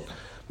cooked.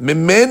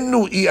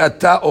 ממנו היא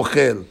אתה אוכל,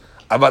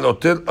 אבל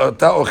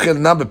אתה אוכל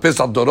נע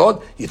בפסח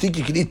דורות? You think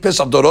you can eat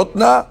פסח דורות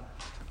נע?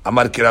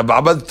 אמר כי רבה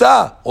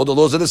עבדתה, all the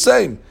laws are the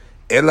same.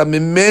 אלא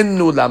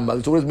ממנו למה?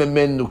 So where is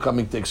ממנו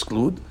coming to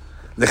exclude?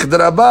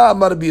 לכדרבה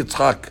אמר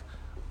ביצחק.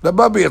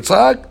 רבה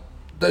ביצחק,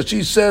 that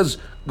she says,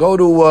 go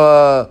to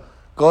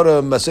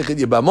Masechet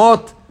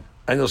Yebamot,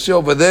 and you'll see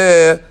over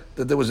there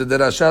that there was a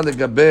derasha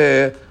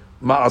לגבי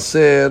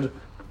מעשר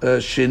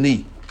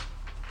שני.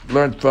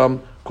 Learned from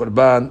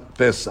Korban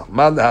Pesach.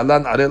 מה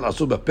להלן ערל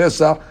אסור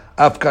בפסח,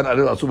 אף כאן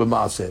ערל אסור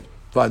במעשר.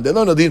 Fine, they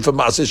learn a din from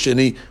מעשר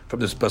שני, from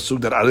this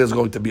pasuk, that ערל is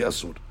going to be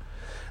אסור.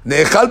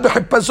 נאכל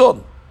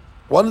בחיפזון.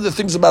 One of the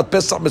things about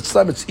Pesach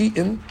Mitzvah, it's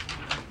eaten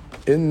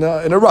in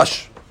a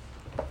rush.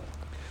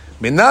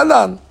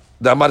 מנהלן,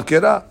 דאמר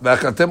קרא,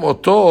 ואכלתם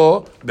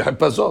אותו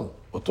בחיפזון.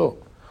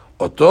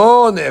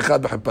 אותו נאכל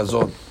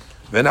בחיפזון.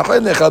 ונאכל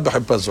נאכל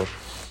בחיפזון.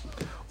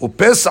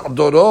 ופסח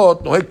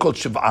דורות נוהג כל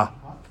שבעה.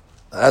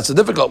 That's a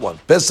difficult one.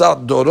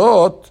 Pesach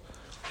Dorot,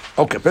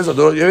 okay, Pesach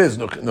Dorot, here is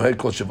Nohei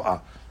Kol Shiv'ah.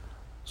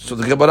 So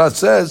the Gemara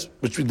says,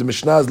 which the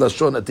Mishnah's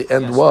Lashon at the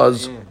end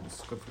was,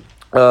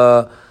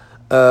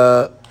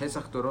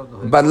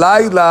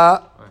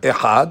 Balayla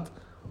Echad,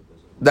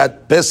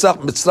 that Pesach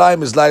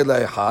Mitzrayim is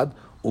Layla Echad,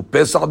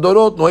 Pesach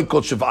Dorot Nohei Kol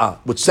Shiv'ah,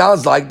 which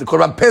sounds like the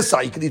Korban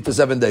Pesach you can eat for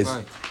 7 days.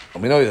 Right.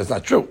 And we know that's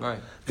not true. Right.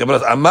 Gemara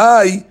says,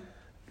 Amai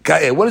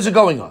Ka'eh, what is it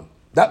going on?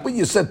 That when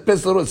you said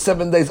Pesach Dorot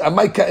 7 days,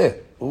 Amai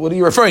Ka'eh. What are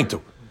you referring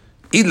to?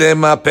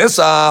 Ilema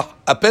Pesach.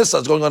 A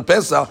Pesach is going on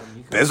Pesach.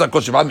 Pesach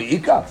Kol Shiv'ah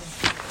Mi'ika?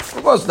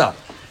 Of course not.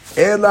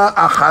 Ela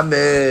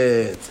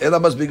Achametz. Ela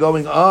must be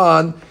going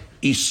on.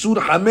 Isur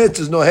Hametz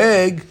is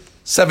Noheg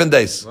 7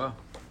 days. Wow.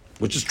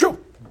 Which is true.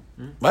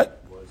 Right?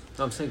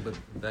 No, I'm saying, but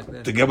back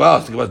then. To give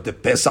us the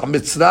Pesach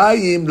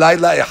Mitzrayim,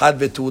 Laila Echad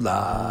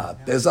Vetula.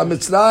 Pesach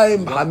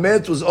Mitzrayim,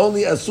 Hametz was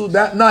only Asur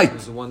that night.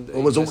 It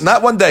was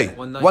not 1 day.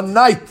 One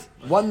night.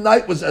 One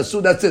night was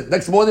Asur, that's it.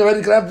 Next morning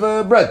already can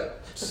have bread.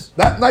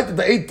 That night that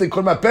they ate the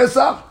Korban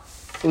Pesach,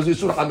 it was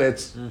Yisur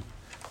Hametz.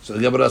 So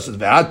the Gemara says,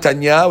 Ve'at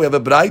Tanya, we have a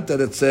bright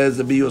that it says,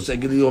 the Biyo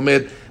Segili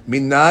Omer,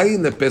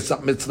 Minayin le Pesach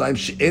Mitzrayim,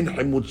 she'en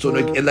chimut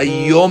zorek, ela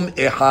yom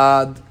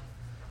echad.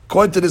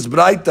 According to this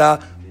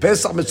brighta,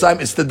 Pesach Mitzrayim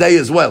is the day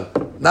as well,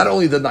 not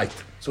only the night.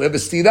 So we have a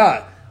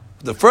stira.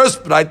 The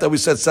first brighta we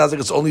said sounds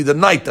like it's only the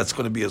night that's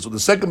going to be. So the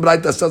second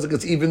brighta sounds like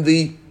it's even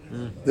the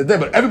day.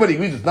 But everybody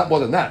agrees it's not more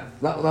than that.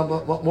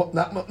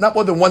 Not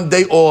more than 1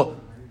 day or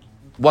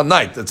 1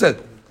 night. That's it.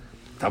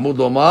 Tamud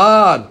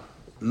Omar,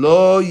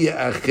 lo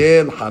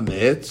ye'achel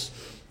hametz,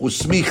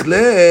 usmich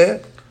le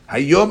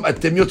hayom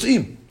atem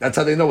yotzim. That's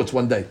how they know it's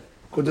 1 day.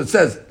 Because it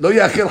says, lo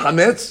ye'achel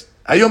hametz,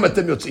 hayom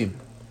atem yotzim.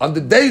 On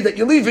the day that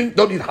you're leaving,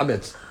 don't eat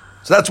hametz.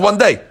 So that's 1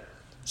 day.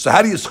 So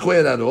how do you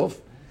square that off?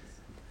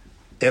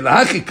 El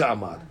hachi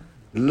ka'amar,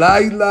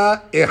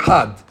 laila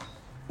echad,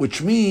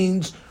 which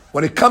means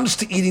when it comes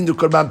to eating the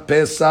Korban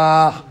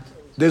Pesach,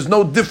 there's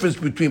no difference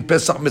between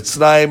Pesach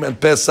Mitzrayim and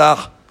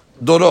Pesach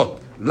Dorot.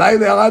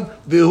 Laila echad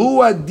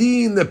v'hu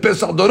adin le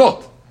Pesach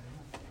Dorot,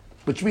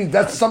 which means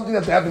that's something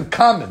that they have in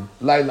common.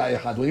 Laila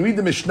echad. When you read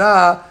the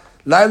Mishnah,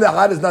 Laila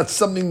echad is not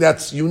something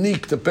that's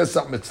unique to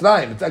Pesach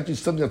Mitzrayim. It's actually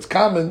something that's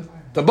common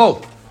to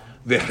both.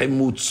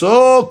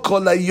 V'chimutzo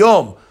kol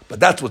hayom. But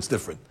that's what's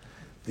different.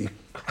 The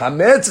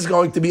Hametz is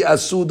going to be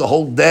asur the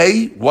whole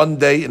day, 1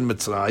 day in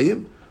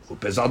Mitzrayim.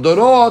 Pesach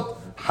Dorot,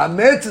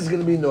 Hametz is going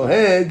to be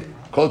noheg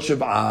kol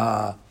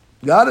shiv'ah.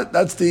 Got it?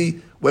 That's the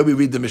way we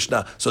read the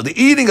Mishnah. So the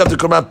eating of the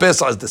Korban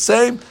Pesach is the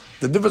same.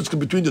 The difference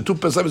between the two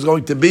Pesach is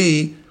going to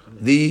be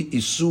the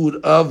isur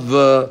of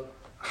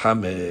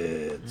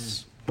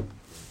Hametz.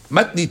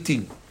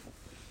 Matnitin.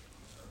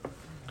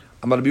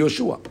 Amar Rabbi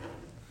Yoshua.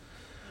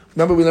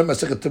 Remember we learned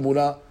Masechet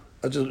Temurah?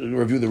 I'll just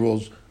review the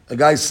rules. A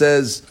guy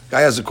has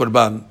a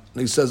Korban.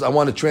 And he says, I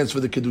want to transfer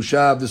the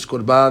Kedusha of this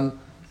Korban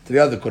to the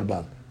other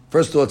Korban.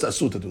 First of all, it's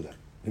asur to do that.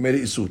 He made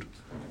it isur.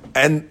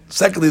 And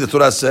secondly, the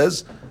Torah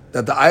says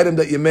that the item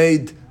that you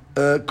made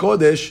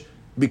Kodesh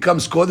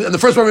becomes Kodesh, and the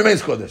first one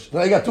remains Kodesh.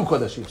 Now you got 2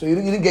 Kodeshim, so you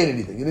didn't gain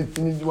anything.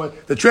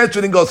 The transfer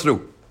didn't go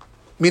through.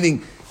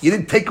 Meaning, you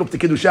didn't take up the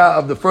Kedusha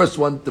of the first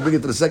one to bring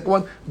it to the second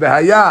one.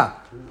 V'haya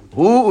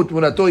hu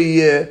utmunato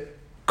yeh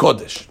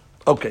Kodesh.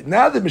 Okay,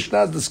 now the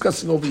Mishnah is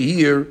discussing over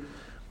here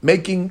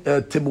making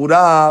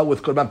Temurah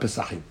with Korban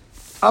Pesachim.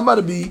 Amar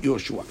Rabbi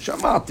Yoshua,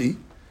 Shamati,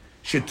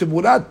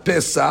 sheTemurat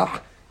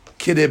Pesach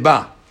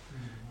kireba.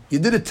 You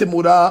did a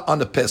Temurah on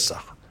the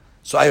Pesach.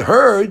 So I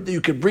heard that you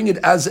could bring it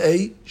as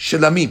a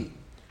Shelamim.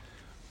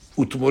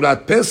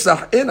 Utmurat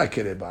Pesach ena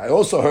kireba. I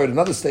also heard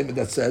another statement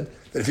that said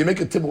that if you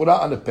make a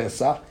Temurah on the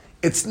Pesach,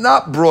 it's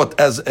not brought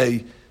as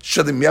a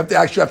Shelamim. You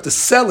actually have to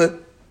sell it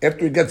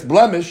after it gets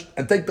blemished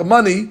and take the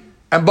money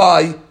and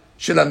buy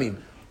Shelamim.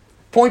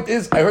 Point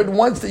is, I heard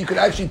once that you could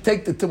actually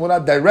take the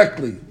Temurah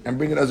directly and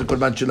bring it as a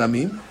Korban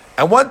Shelamim.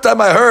 And one time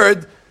I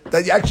heard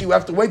that you actually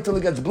have to wait till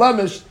it gets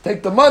blemished,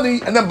 take the money,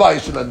 and then buy a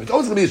Shelamim. It's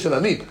always going to be a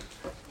Shelamim. You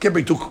can't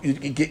bring two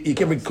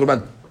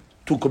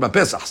Korban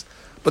Pesachs.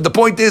 But the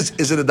point is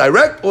it a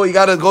direct, or you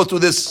got to go through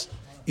this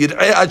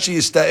Yir'eh Achi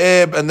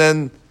Yista'eb and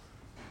then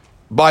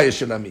buy a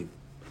Shelamim?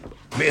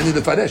 Ve'eni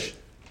lefaresh.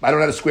 I don't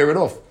know how to square it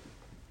off.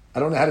 I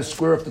don't know how to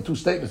square off the two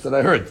statements that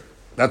I heard.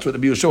 That's what the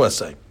Yoshua is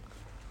saying.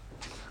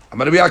 I'm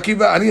going to be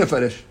Akiva, ani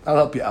lefaresh. I'll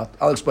help you out.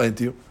 I'll explain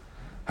to you.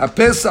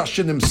 HaPesach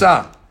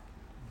shenimsa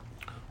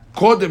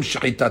kodem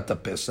shechitat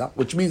HaPesach,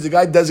 which means the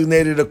guy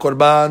designated a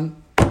korban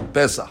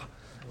Pesach.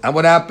 And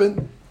what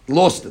happened?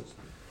 Lost it.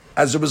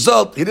 As a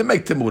result, he didn't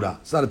make Timurah.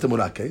 It's not a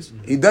Timurah case.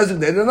 He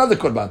designated another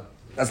korban.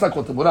 That's not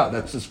called Timurah.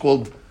 That's just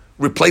called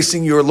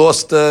replacing your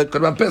lost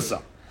korban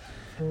Pesach.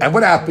 And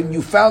what happened?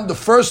 You found the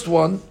first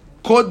one,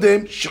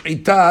 Kodem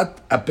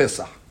Shechitat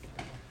HaPesach.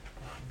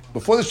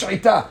 Before the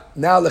Shechitat.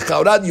 Now,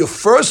 Lechaurad, your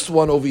first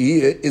one over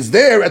here is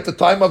there at the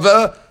time of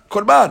a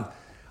Korban.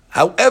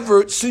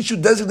 However, since you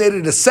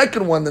designated a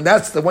second one, and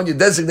that's the one you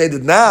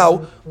designated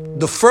now,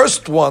 the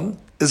first one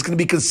is going to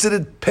be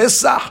considered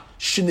Pesach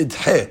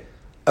Shenidheh.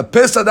 A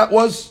Pesach that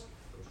was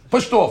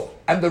pushed off.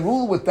 And the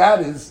rule with that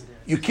is,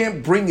 you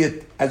can't bring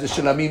it as a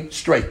Shalamim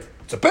straight.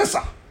 It's a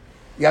Pesach.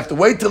 You have to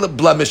wait till it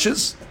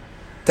blemishes,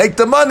 take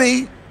the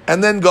money,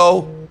 and then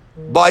go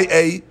buy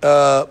a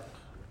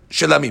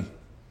Shalamim.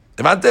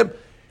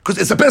 Because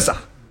it's a Pesach.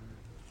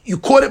 You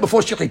caught it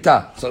before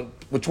Shechitah. So,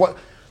 which one?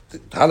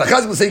 Halakha is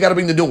going to say you got to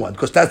bring the new one,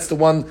 because that's the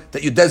one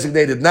that you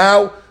designated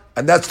now,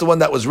 and that's the one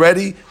that was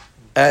ready.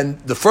 And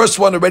the first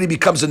one already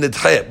becomes a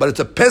Nidcheh. But it's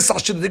a Pesach,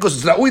 because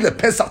it's Ra'ui the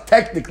Pesach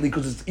technically,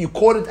 because you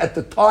caught it at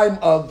the time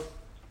of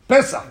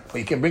Pesach. But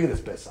you can't bring it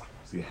as Pesach.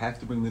 So you have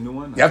to bring the new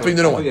one? You have to bring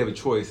the new one. You have a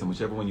choice, and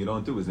whichever one you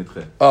don't do is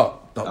Nidcheh. Oh,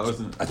 no.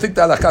 I think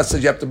the halakha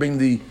says you have to bring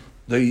the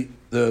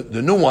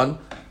new one,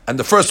 and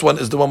the first one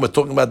is the one we're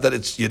talking about, that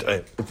it's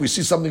Yir'eh. If we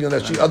see something in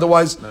that sheet,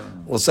 otherwise,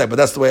 we'll say, but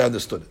that's the way I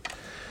understood it.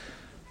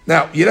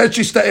 Now, Yir'eh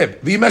Shista'eb,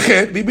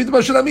 V'imachet, V'ibid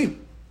Mashalamim.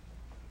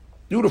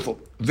 Beautiful.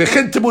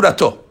 V'chen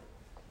Timurato.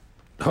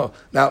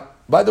 Now,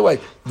 by the way,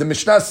 the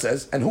Mishnah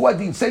says, and who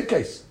adin, same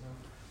case.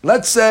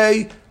 Let's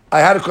say I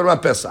had a Korban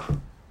Pesach,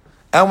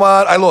 and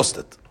what? I lost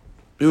it.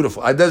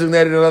 Beautiful. I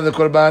designated another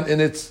Korban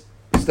in its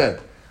stead.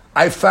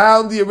 I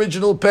found the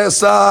original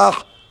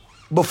Pesach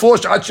before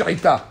Sha'at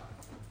Shechitah.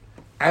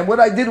 And what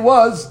I did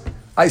was,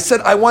 I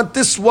said, I want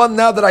this one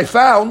now that I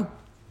found,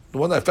 the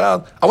one I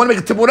found, I want to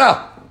make a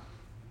Timurah.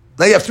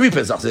 Now you have three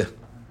Pesachs here.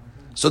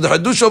 So the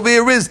Hadush over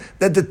here is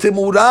that the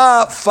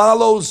Timurah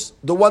follows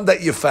the one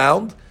that you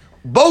found,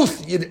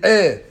 both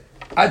Yir'eh,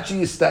 Achi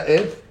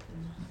Yista'ev,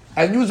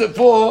 and use it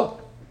for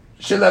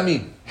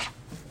Shelamim.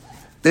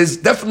 There's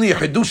definitely a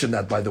Hadush in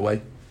that, by the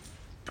way.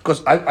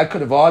 Because I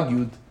could have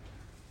argued,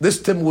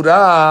 this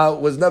Timurah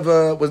was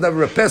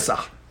never a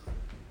Pesach.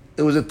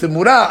 It was a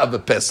Timurah of a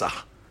Pesach.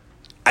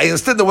 I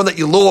understand the one that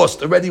you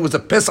lost already was a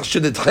Pesach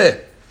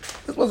Shenidcheh.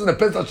 This wasn't a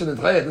Pesach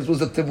Shenidcheh, this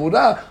was a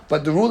Timurah,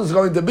 but the rule is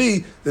going to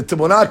be, the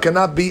Timurah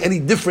cannot be any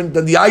different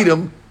than the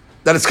item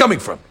that it's coming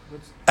from.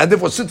 And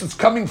therefore, since it's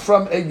coming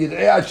from a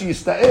Yir'eh Achi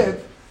Yista'ev,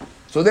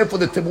 so therefore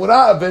the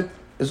Timurah of it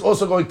is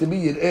also going to be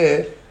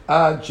Yir'eh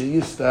Achi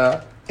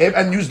Yista'ev,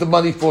 and use the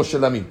money for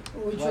Shalamim.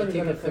 Why take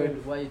a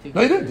third? Why you take?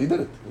 No, he did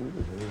it.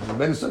 He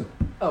made it sin.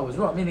 Oh, it was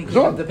wrong. Meaning It's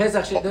wrong. the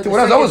Pesach.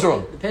 Timurah is always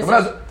wrong.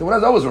 Timurah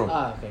is always wrong.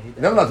 Ah, okay.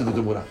 You're never allowed to do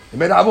Timurah. He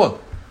made it Avon.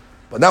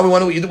 But now we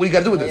want to know what you got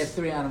to do with I this. got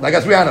three animals. I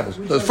got three animals.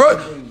 So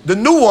the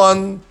new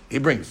one he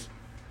brings.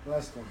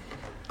 Last one.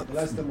 The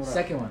last Timurah.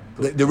 Second one.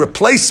 The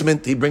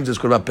replacement he brings is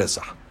Korban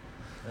Pesach.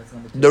 That's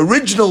number two. The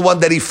original one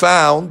that he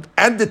found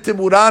and the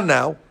Timurah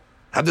now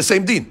have the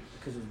same din.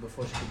 Because it was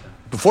before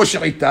Shechitah. Before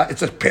Shechitah,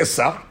 it's a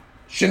Pesach,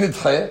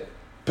 Shenidcheh.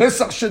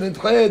 Pesach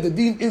Shenidcheh, the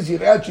din is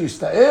Yir'eh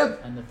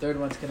Yista'ev. And the third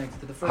one's connected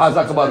to the first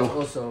Hazak one. Baruch.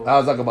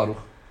 Hazak Baruch.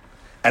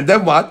 And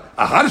then what?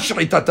 Ahar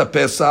Shechitat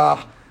Pesach,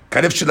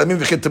 Karev Shalamim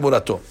V'chen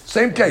Timurato.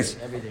 Same case.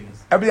 Everything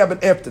is. Everything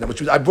happened after that,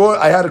 which means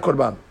I had a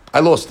korban.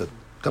 I lost it.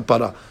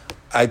 Kapara.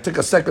 I took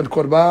a second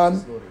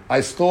korban.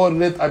 I stored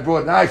it. I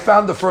brought it. Now I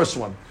found the first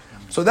one.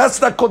 So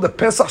that's not called the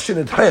Pesach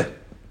Shenidcheh.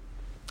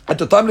 At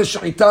the time the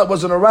Shechitah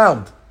wasn't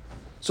around.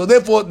 So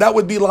therefore, that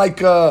would be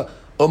like a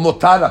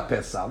Motara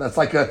Pesach. That's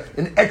like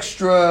an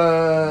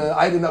extra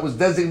item that was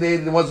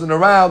designated and wasn't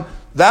around.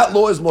 That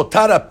law is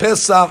Motara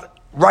Pesach.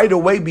 Right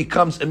away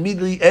becomes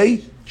immediately a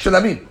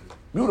Shalamim.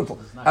 Beautiful.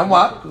 And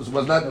what? Because it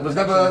was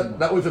never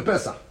that way for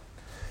Pesach.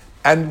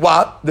 And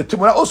what? The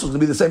Timurah also is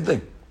going to be the same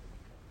thing.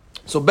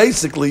 So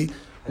basically,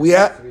 How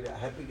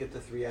did we get the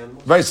three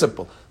animals? very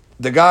simple.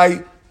 The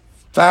guy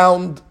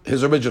found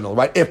his original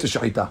right after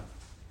Shechitah.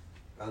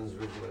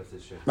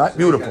 Right?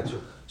 Beautiful.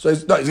 So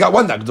he's got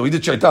one now, because he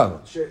did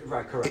Shechitah.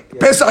 Right, correct.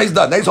 Pesach he's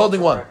done. Now he's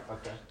holding one. Correct,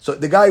 okay. So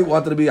the guy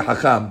wanted to be a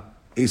Hakam.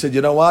 He said,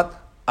 you know what?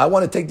 I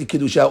want to take the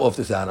Kiddusha off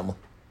this animal.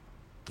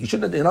 You're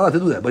not allowed to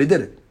do that, but he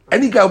did it.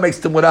 Any guy who makes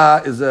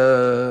Timurah is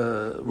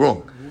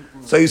wrong.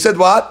 So he said,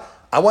 what?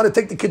 I want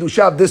to take the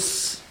Kiddusha of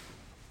this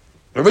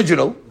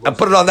original and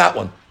put it on that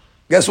one.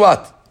 Guess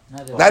what?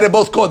 Now they're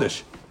both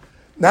Kodesh.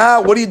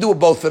 Now, what do you do with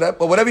both of them?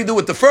 Well, whatever you do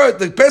with the first,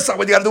 the Pesach,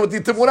 what you got to do with the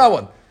Timurah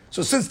one.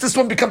 So since this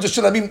one becomes a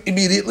Shalamim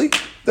immediately,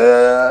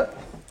 the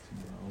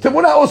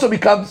Timurah also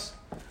becomes.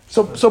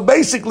 So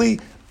basically,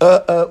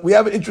 we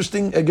have an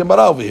interesting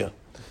Gemara over here.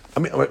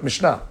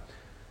 Mishnah.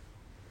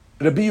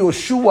 Rabbi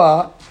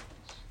Yoshua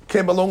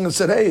came along and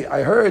said, hey,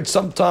 I heard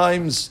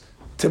sometimes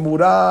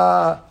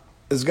Timurah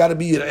has got to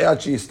be Yir'eh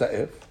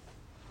Yista'ef.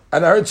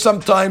 And I heard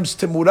sometimes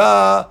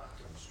Timurah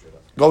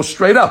goes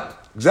straight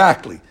up.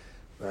 Exactly.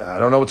 I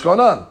don't know what's going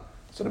on.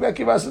 So Rabbi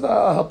Akiva said,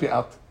 I'll help you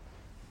out.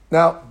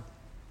 Now,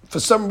 for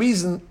some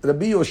reason,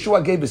 Rabbi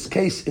Yoshua gave his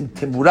case in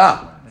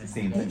Timurah.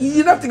 You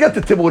didn't have to get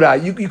to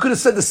Timurah. You could have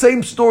said the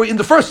same story in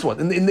the first one,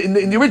 in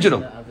the original.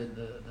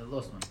 The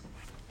last one.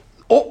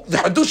 Oh, the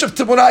Hadush of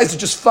Timurah is it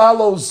just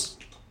follows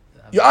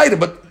your item,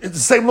 but it's the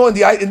same law in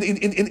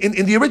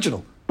the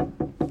original.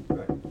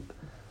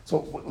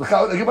 So,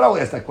 the Gemara will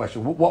ask that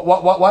question.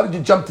 Why did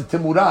you jump to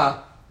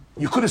Timurah?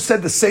 You could have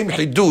said the same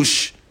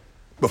Hadush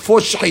before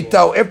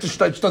Shechita or after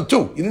Shechita. You've done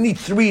two. You didn't need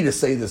three to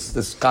say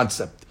this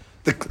concept.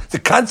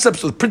 The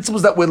concepts or the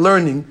principles that we're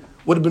learning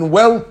would have been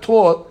well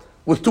taught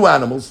with two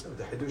animals.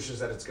 The Hadush is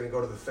that it's going to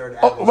go to the third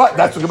Oh, animal. right,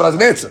 that's what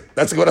Gemara's answer.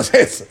 That's what Gemara's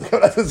answer.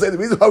 The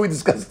reason why we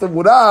discussed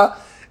Timurah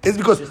is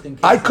because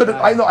I could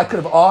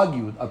have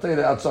argued. I'll tell you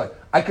that outside.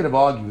 I could have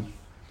argued.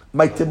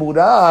 My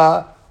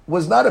Timurah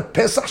was not a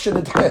Pesach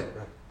Shenidcheh.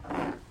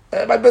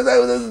 My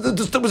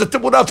Pesach was a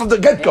Timurah from the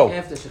get-go.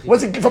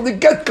 Was it from the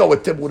get-go a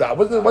Timurah?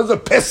 Was it a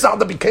Pesach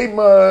that became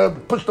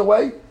pushed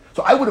away?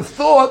 So I would have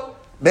thought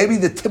maybe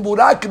the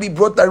Timurah could be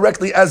brought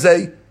directly as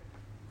a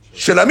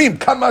Shelamim.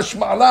 Kamash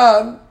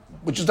Ma'alan,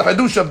 which is the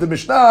Hadush of the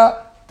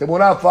Mishnah.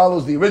 Timurah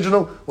follows the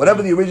original.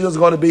 Whatever the original is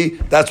going to be,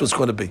 that's what's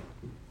going to be.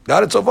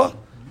 Got it so far?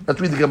 Let's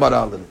read the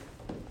Gemara a little.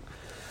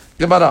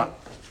 Gemara.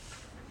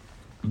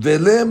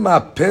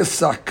 Velema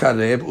Pesach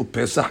Karev u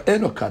Pesach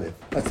Eno Karev.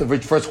 That's the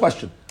first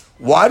question.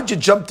 Why did you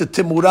jump to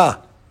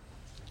Timurah?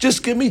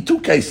 Just give me two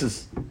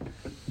cases.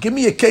 Give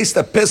me a case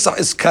that Pesach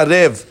is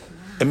Karev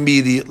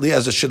immediately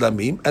as a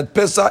Shilamim, and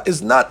Pesach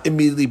is not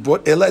immediately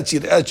brought. What's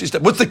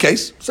the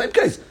case? Same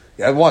case.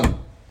 You have one.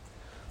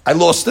 I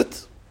lost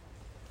it.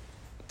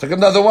 Took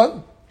another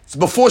one. It's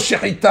before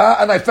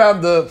Shechita, and I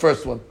found the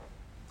first one.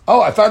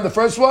 Oh, I found the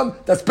first one?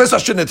 That's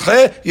Pesach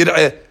Shenitcheh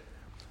Yir'eh.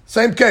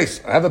 Same case.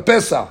 I have a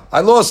Pesach.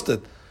 I lost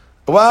it.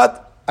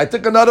 What? I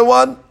took another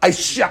one. I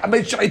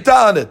made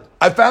Shechita on it.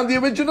 I found the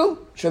original.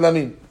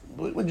 Shalamim.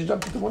 What did you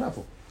jump to one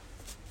for?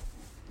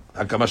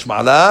 Hakamash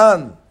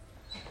Ma'alan.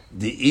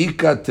 The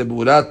Ika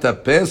Timurata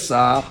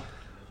Pesach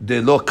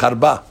de lo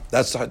Karba.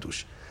 That's the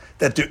Hadush.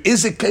 That there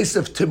is a case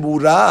of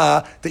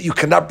Timurah that you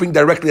cannot bring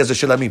directly as a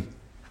Shalamim.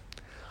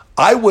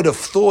 I would have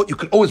thought you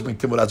could always bring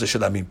Timurah as a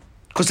Shalamim.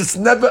 Because it's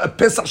never a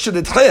Pesach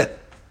Shenitcheh.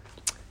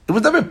 It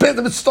was never a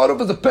Pesach. It started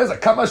off as a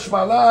Pesach. Kamash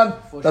Malan,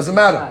 doesn't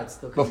matter.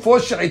 Before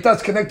Shechita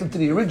is connected to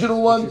the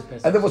original one,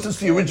 and then since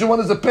the original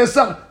one is a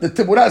Pesach, the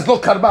Timurah is Lo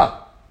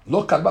Karba.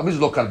 Lo Karba means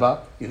Lo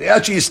Karba. You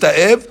actually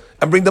Yista'ev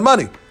and bring the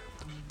money.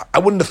 I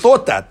wouldn't have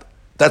thought that.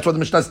 That's what the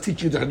Mishnah is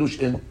teaching you the Hadush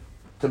in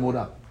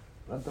Timurah.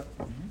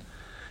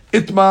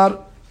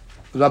 Itmar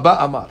Rabba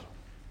Amar.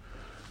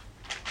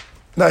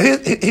 Now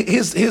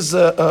here's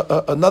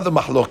another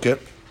mahloket.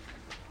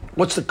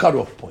 What's the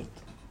cutoff point?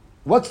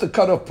 What's the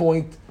cutoff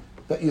point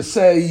that you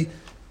say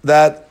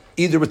that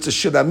either it's a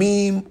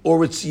Shilamim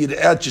or it's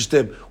Yir'eh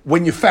Yista'ev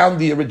when you found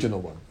the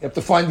original one? You have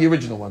to find the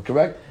original one,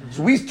 correct? Mm-hmm.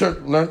 So we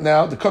learned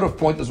now the cutoff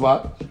point is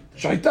what?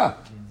 Shechita.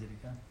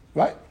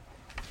 Right?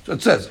 So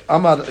it says,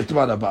 Amar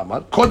Itmar Rabba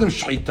Amar, Kodem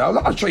Shechita,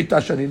 La'al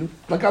Shechita Shaninu,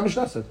 like our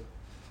Mishnah said.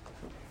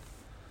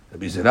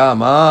 Rabbi Zera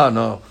Amar,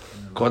 no.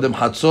 Kodem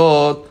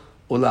Hatzot,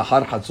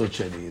 Ulahar Hatzot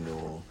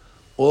Shaninu.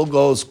 All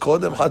goes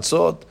Kodem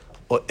Hatzot,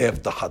 or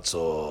after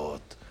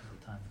Hatzot.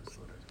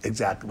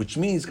 Exactly, which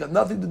means it's got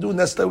nothing to do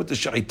necessarily with the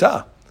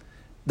Shechita.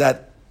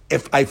 That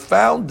if I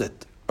found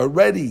it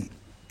already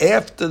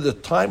after the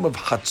time of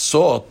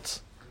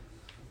Hatzot,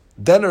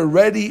 then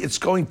already it's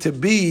going to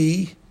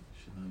be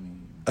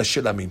a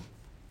Shilamim.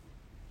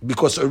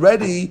 Because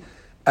already,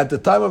 at the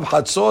time of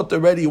Hatzot,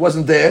 already it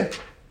wasn't there.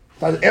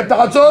 After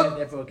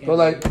Hatzot,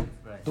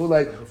 too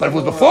late. But if it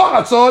was before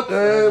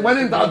Hatzot, when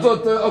into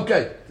Hatzot,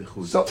 okay.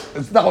 So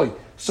it's not.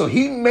 So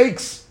he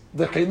makes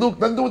the chiluk,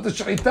 doesn't do with the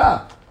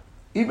Shechita.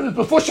 Even if it's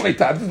before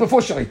Shechita, it's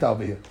before Shechita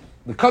over here.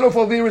 The cutoff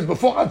over here is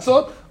before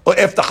Hatzot or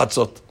after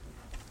Hatzot.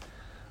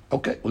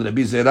 Okay. Well,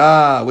 Rabbi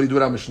Zera, what do you do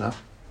with our Mishnah?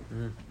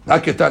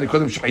 Haketani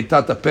kodem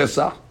Shechitat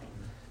HaPesach.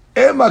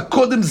 Ema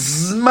kodem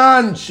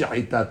Zman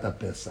Shechitat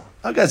HaPesach.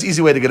 Okay, that's an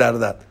easy way to get out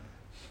of that.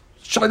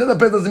 Shechitat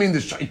HaPesach doesn't mean the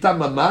Shechita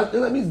Mamad,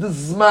 that means the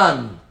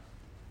Zman,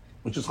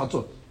 which is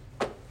Hatzot.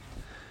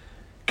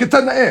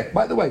 Ketana'eh.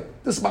 By the way,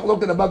 this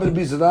Ma'loket above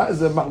Rabbi Zera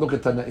is a Ma'loket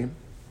Tana'im.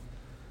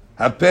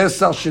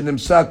 HaPesach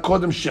shenimsa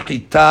kodem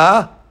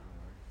Shechita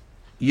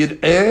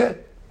Yir'eh.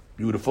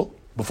 Beautiful.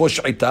 Before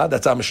Shechita,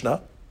 that's our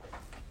Mishnah.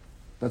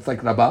 That's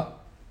like Rabbah.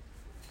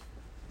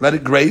 Let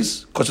it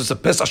graze, because it's a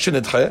Pesach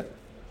Shenidcheh.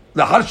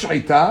 Lahar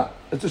Shechita,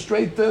 it's a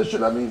straight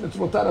Shilamim. It's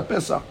Motar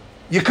Pesach.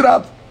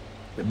 Yikrav.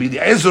 Maybe the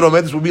Ezra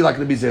Omed, this would be like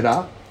Rabbi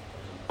Zera.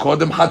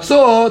 Kodem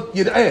Hatzot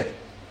Yir'eh.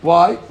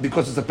 Why?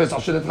 Because it's a Pesach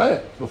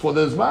Shenidcheh. Before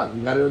the Zman.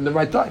 You got it in the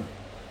right time.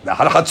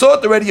 Lahar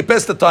Hatzot, already you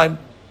passed the time.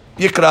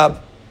 Yikrav.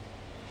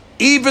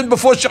 Even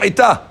before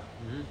Shechita.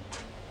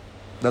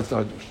 That's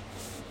the Hadush.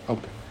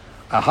 Okay.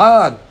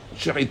 Ahad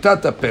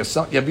Shechitat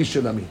HaPesach Yavi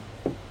Shilamim.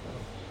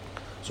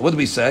 So what do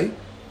we say?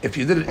 If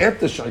you did it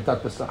after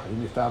Shachitat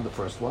Pesachim, you found the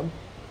first one.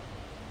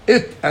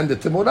 It and the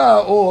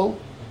Timurah all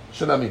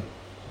Shalamim.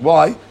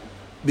 Why?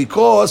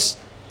 Because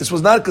this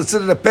was not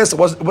considered a Pesach.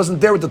 It wasn't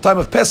there at the time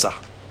of Pesach.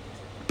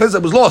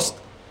 Pesach was lost.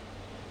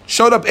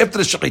 Showed up after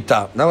the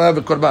Shechitah. Now I have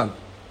a Korban.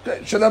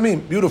 Okay,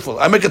 Shalamim, beautiful.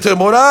 I make a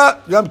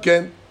Timurah, Yam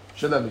Ken,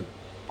 Shalamim.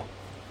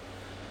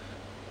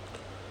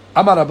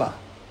 Amar Rabba.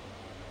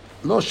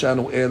 לא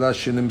שאנו אלא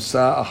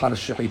שנמצא אחר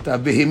שחיטה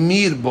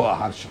והמיר בו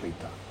אחר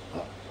שחיטה.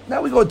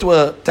 Now we go into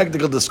a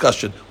technical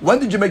discussion. When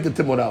did you make the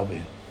Timurah over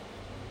here?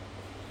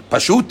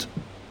 Pashut?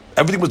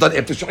 Everything was done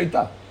after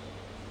shechita.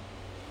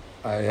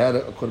 I had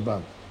a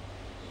korban.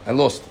 I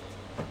lost it.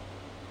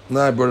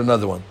 Now I brought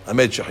another one. I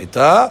made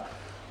shechita.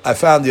 I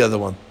found the other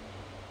one.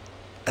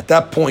 At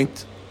that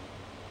point,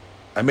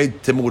 I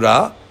made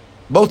Timurah.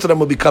 Both of them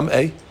will become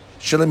a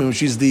Shalamim,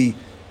 which is the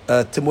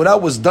Timurah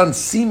was done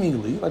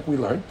seemingly, like we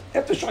learned,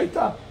 after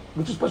Shahita,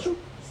 which is Pashut.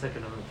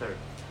 Second and the third.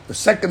 The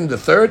second and the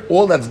third,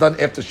 all that's done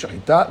after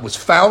Shahita, was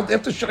found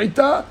after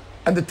Shahita,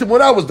 and the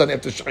Timurah was done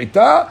after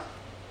Shahita,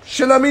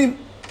 Shalamim.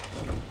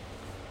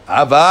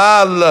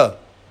 Aval.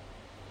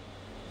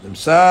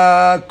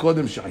 Nimsa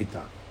kodem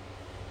Shahita.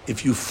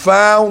 If you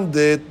found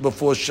it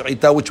before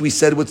Shahita, which we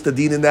said, what's the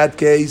deen in that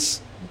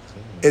case?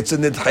 It's a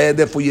nidhaya,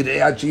 therefore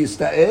yid'at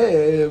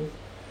yista'ev.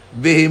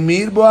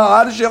 V'himir bo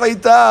har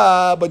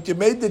shechita, but you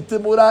made the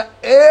timurah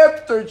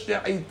after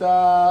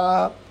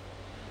shechita.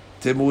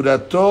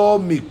 Timurato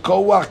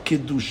mikoach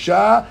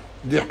kedusha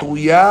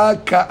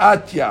dechuya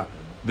ka'atya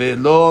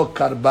velo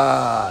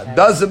karban.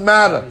 Doesn't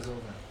matter.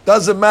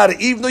 Doesn't matter.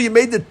 Even though you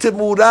made the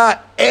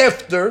timurah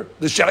after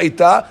the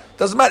shechita,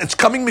 doesn't matter. It's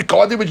coming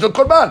mikoach the original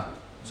korban.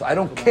 So I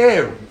don't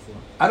care.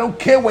 I don't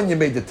care when you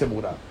made the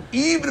timurah.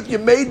 Even if you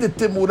made the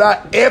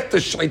timurah after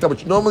shechita,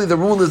 which normally the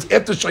rule is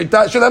after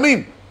shechita,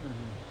 shalamim.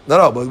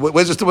 No, but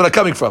where's this Timurah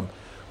coming from?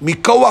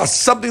 Mikoah,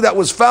 something that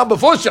was found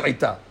before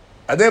Shechita.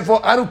 And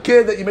therefore, I don't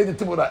care that you made the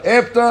Timurah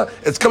after.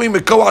 It's coming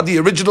Mikoah, the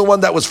original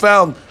one that was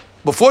found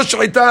before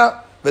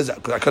Shechita.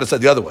 I could have said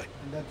the other way.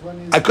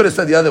 I could have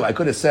said the other way. I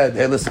could have said,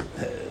 hey, listen,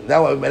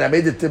 now when I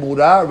made the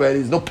Timurah already,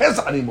 there's no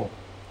Pesach anymore.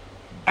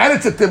 And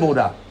it's a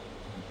Timurah.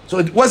 So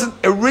it wasn't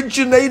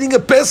originating a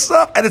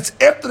Pesach, and it's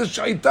after the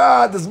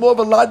Shechita. There's more of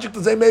a logic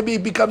to say maybe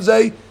it becomes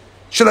a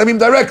Shalamim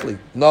directly.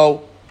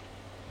 No.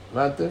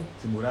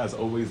 Timurah is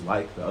always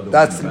like the other one.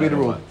 That's to be the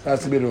rule.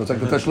 That's to be the rule. It's like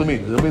the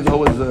Tashlumin. It's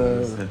always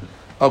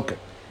okay.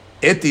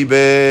 Eti be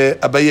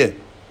Abaye.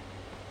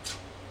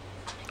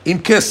 Im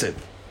Kesed.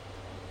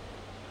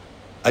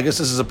 I guess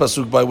this is a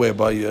pasuk by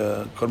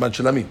Korban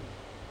Shalamim.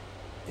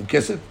 Im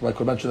Kesed by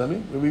Korban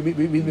Shalamim. We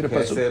read the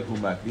pasuk.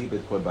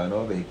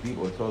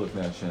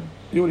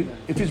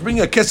 If he's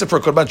bringing a Kesed for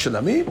Korban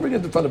Shalamim, bring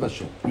it in front of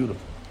Hashem.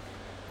 Beautiful.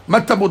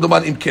 Matamud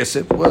Oman Im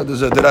Kesed. Well,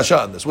 there's a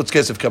derasha on this. What's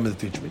Kesed coming to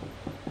teach me?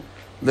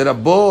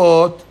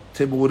 לרבות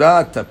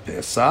תמורת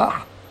הפסח,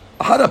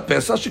 אחר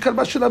הפסח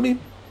שקרבה שלמים.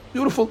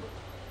 Beautiful.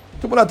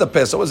 תמורת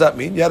הפסח, what does that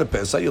mean? You had a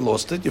Pesach, you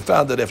lost it, you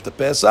found it after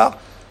Pesach,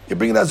 you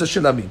bring it as a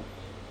shalamim.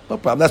 No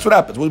problem, that's what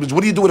happens.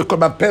 What do you do with a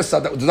korban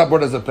Pesach that does not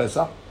burn as a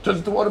Pesach? Turns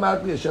into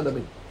automatically a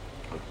shalamim.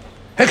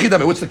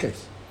 Hechidame, what's the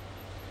case?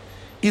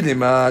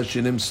 إلما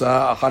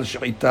שנמצא אחר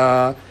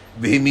שחיטה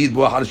והמיד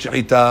בו אחר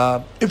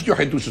שחיטה. If your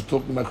Hidush is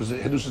talking about, because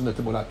Hidush is in the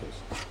Timurah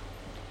case.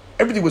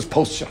 Everything was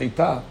post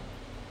shechita.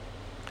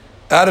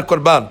 I had a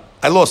korban.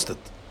 I lost it.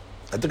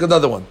 I took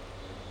another one.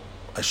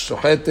 I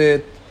shochet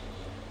it.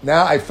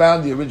 Now I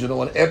found the original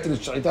one after the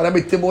shechita. I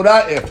made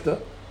timurah after.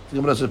 The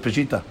Gemara says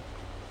peshita.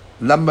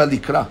 Lama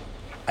likra.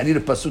 I need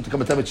a pasuk to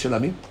come and tell me it's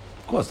shalamim.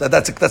 Of course,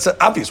 that's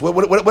obvious.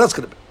 What else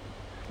could it be?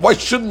 Why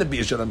shouldn't it be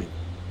a shalamim?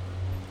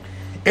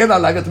 And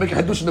I got to make a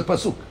hadush in the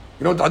pasuk.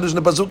 You know what the hadush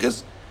in the pasuk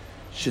is?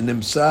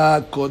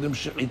 Shenimsa kodem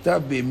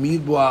shechita be'mir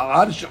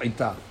bo'ar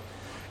shechita.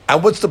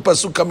 And what's the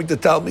pasuk coming to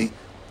tell me?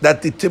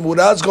 That the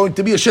Timurah is going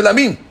to be a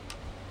Shalamim.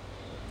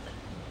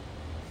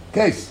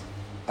 Case.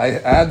 I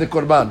had the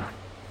Korban.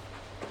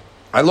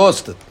 I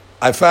lost it.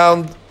 I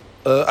found,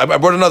 I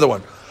brought another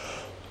one.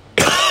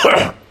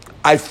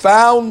 I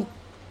found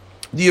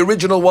the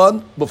original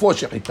one before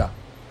Shechita.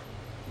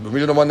 The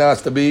original one now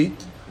has to be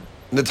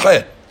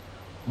Nidcheh.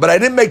 But I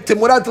didn't make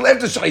Timurah until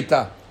after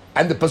Shechita.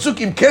 And the Pasuk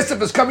Im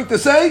Kesef is coming to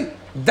say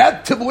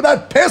that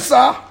Timurah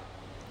Pesach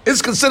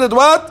is considered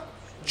what?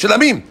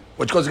 Shalamim.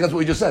 Which goes against what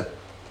we just said.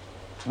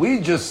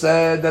 We just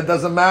said that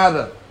doesn't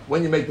matter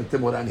when you make the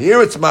Timurah. And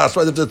here it's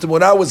Masra. If the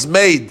Timurah was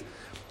made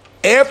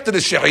after the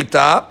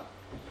Shechita,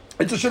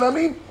 it's a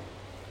Shalamim.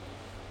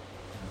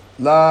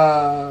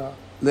 La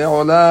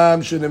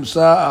le'olam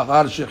shenimsa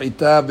achar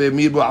Shechita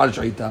ve'mir bo achar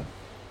Shechita.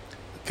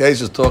 The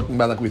case is talking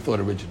about like we thought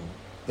originally.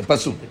 The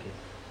Pasuk.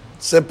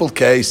 Simple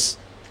case.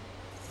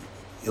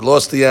 You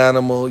lost the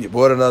animal, you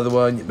bought another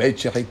one, you made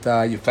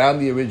Shechita, you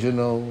found the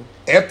original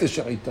after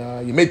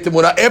Shechita, you made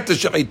Timurah after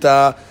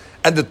Shechita,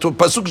 and the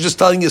pasuk is just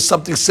telling you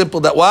something simple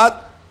that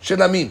what?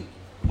 Shalamim.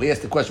 We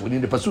asked the question, what do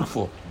you need a pasuk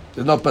for?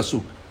 There's no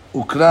pasuk.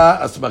 Ukra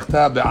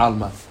asmakta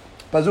be'alma.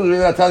 Pasuk, we're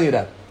not telling you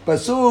that.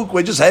 Pasuk,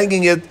 we're just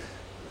hanging it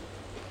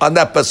on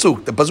that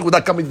pasuk. The pasuk was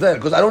not coming there,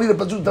 because I don't need a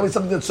pasuk to tell me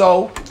something that's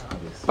so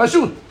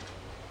Pashut.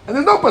 And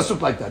there's no pasuk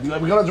like that. We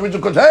got on the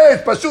original question. Hey,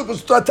 it's pashut.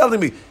 Start telling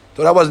me.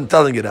 So I wasn't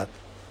telling you that.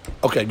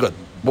 Okay, good.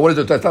 But what is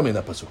it? Tell me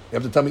that pasuk. You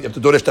have to tell me. You have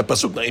to doresh that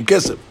pasuk. Na'im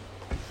kesef.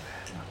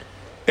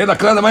 Ela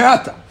klal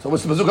mayata. So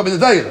what's the pasuk of the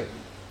day?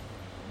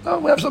 No,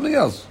 we have something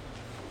else.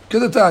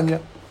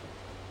 Kedetanya.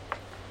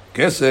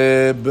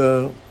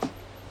 Kesef.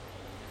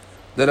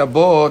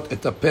 Derabot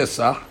et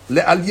Pesach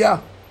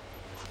le'aliyah.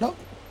 No.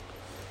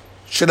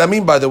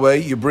 Shilamim, by the way,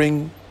 you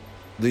bring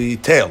the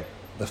tail,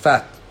 the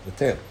fat, the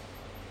tail.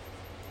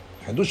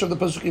 Hadush of the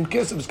Pesukim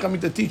Kesef is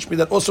coming to teach me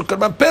that also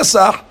Karban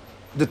Pesach,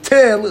 the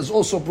tail is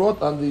also brought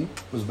on the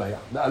Mizbeach,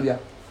 the Aliyah.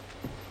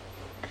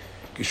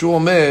 Kishu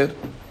Omer,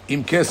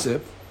 Im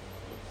Kesef,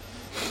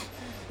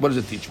 what does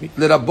it teach me?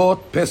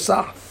 Lerabot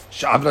Pesach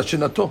she'avra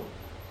shenato.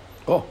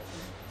 Oh,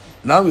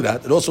 now with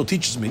that, it also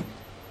teaches me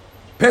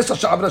Pesach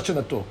she'avra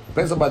shenato.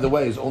 Pesach, by the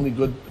way, is only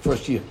good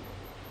first year.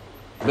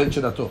 Ben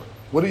shenato.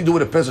 What do you do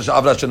with a Pesach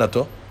she'avra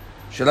shenato?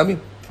 Shilamim.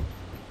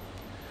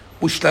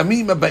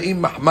 Ushlamim aba'im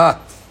mahmat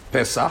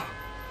Pesach,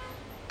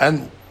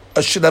 and a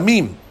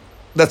shilamim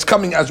that's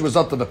coming as a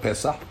result of a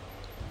Pesach.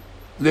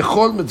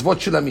 Lechol mitzvot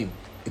shilamim.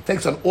 It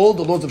takes on all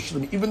the laws of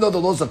shilamim, even though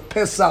the laws of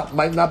Pesach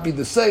might not be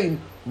the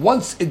same.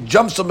 Once it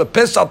jumps from a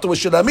Pesach to a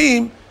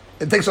shilamim,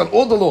 it takes on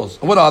all the laws.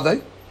 And what are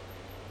they?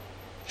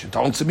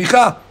 Shitaon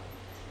semicha.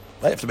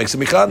 You have to make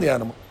semicha on the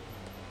animal.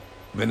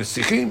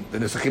 V'nesichim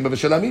of a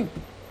shilamim.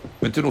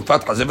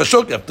 V'tinufat chazeh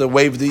v'shok. You have to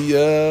wave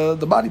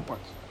the body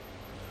parts.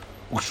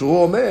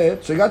 So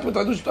you got to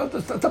tell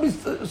me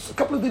a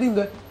couple of dinim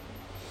there.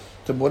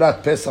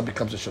 Temurat Pesach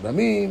becomes a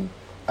Shilamim,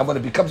 and when it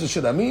becomes a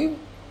Shilamim,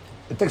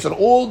 it takes on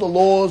all the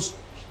laws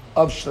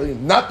of Shilamim,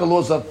 not the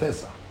laws of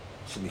Pesach.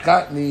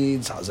 Shemichat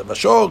needs, Hazeh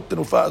Vashok,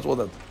 Tenufaz, all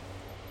that.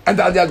 And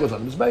the Aliyah goes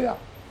on the Mizbeach.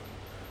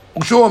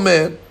 Ukshu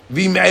Omer,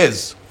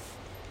 V'im'ez.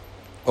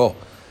 Oh,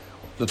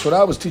 the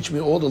Torah was teaching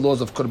me all the laws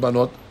of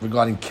Korbanot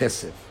regarding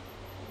Kesef.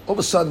 All of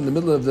a sudden, in the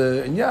middle of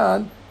the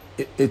Inyan,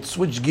 it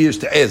switched gears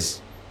to Ez.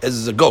 Ez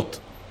is a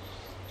goat.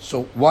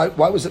 So why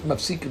was it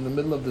mafsik in the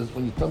middle of this?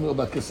 When you tell me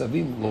about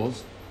Kesavim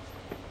laws,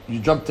 you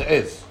jump to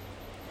Ez.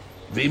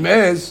 V'im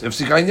Ez,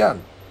 efsik ha'inyan.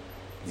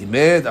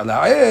 Nimed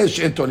ala Ez,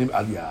 she'en tonim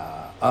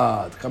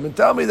aliyah. Come and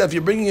tell me that if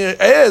you're bringing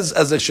Ez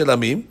as a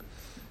shilamim,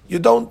 you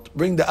don't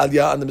bring the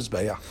aliyah on the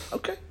mizbeach.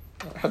 Okay.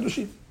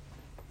 Hadushim.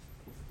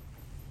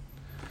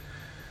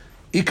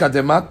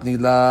 Ikademat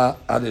nila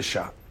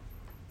aresha.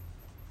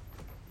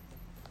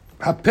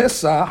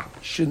 HaPesach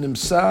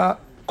shenimsa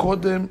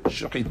kodem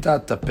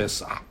shechitat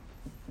HaPesach.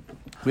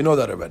 We know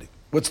that already.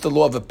 What's the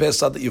law of a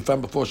Pesach that you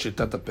found before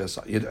Shitat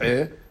HaPesach?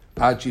 Yir'eh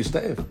ad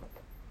shista'ef.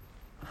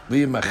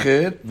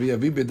 V'yimacher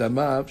v'yavi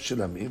b'damav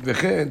shilamim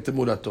v'chen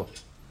temurato.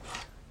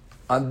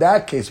 On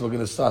that case, we're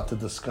going to start to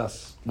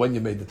discuss when you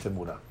made the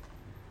temurah.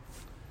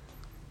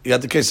 You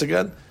got the case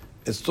again?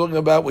 It's talking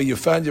about where you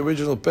found the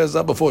original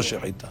Pesach before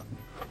Shechita.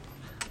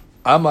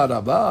 Amar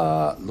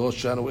Rabba lo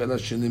shanu ela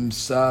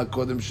shenimsa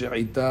kodem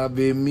shechita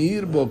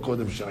v'mir bo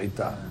kodem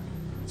shechita.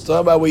 It's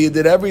talking about where you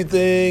did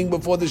everything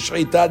before the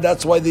shechita.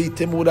 That's why the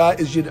temurah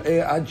is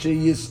yir'eh ad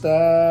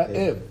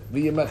sheyista'ev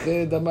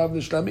v'yimacheh damav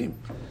l'shlamim.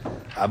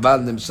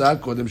 Abal nimsa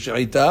kodem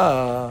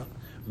shechita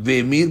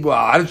v'mir bo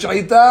ad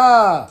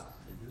shechita.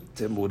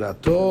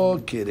 Temurato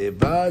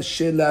kereba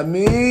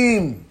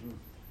shelamim.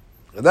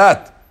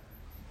 That.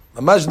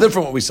 Much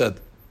different what we said.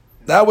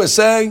 Now we're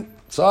saying,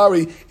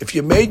 sorry, if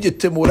you made your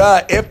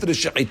timurah after the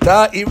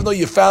shechita, even though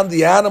you found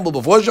the animal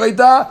before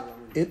shechita,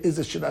 it is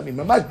a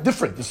shilamim. Much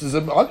different. This is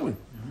an argument.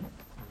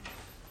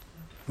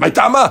 My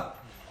tama.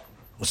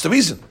 What's the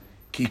reason?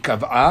 Ki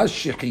kav'a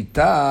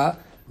shechita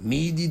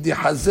midi de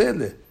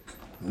hazele,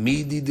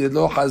 midi de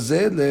lo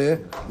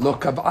hazele lo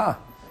kav'a.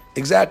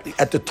 Exactly.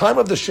 At the time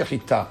of the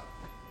shechita,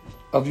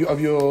 of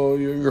your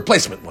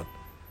replacement one.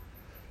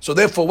 So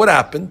therefore, what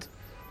happened?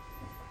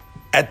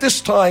 At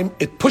this time,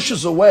 it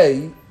pushes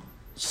away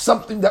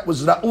something that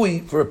was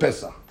ra'ui for a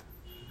Pesach.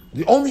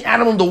 The only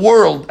animal in the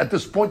world at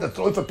this point that's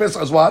ra'ui for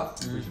Pesach is what?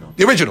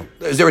 The original.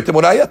 Is there a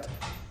temurah yet?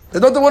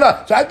 There's no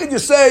temurah. So how can you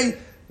say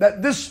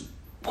that this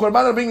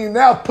korban I'm bringing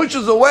now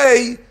pushes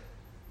away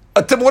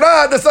a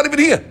temurah that's not even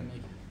here?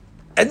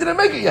 And didn't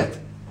make it yet.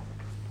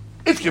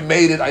 If you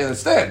made it, I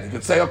understand. You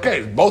could say,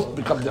 okay, both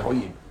become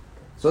dahoyim.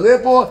 So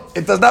therefore,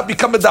 it does not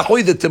become a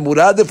dahoy, the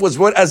temurah, therefore it's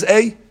brought as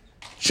a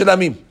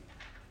shilamim.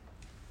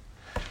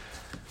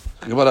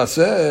 Gemara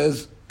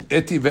says,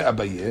 Eti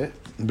ve'abaye,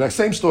 the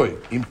same story.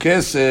 Im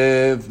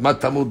kesef,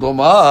 matamud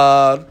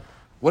domar.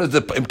 What is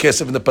the im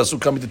kesef in the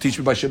pasuk coming to teach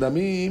me by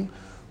shilamim?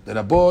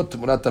 Derabot,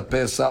 temurat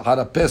ha-pesach, har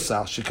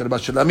ha-pesach, shekar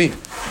ba-shilamim.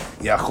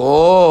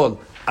 Yachol,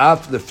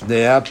 af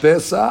lefnei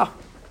ha-pesach.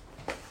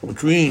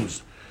 Which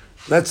means,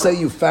 let's say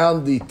you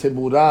found the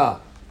temurah,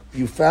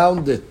 you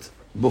found it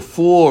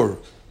before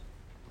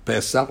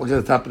Pesach. Look at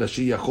the top of the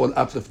Rashi. Yachol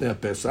af lefnei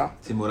Pesach.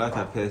 Timurat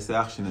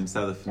HaPesach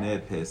shenimsa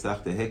lefnei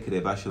Pesach teheh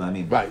kereba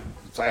shilamim. Right.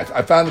 So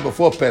I found it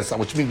before Pesach,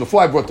 which means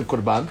before I brought the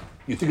Korban.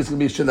 You think it's going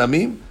to be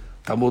shilamim?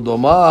 Talmud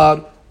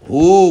Omar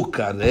hu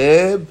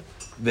karev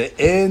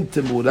ve'en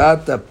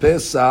timurat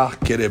HaPesach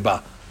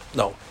kereba.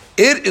 No,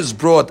 it is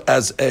brought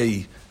as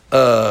a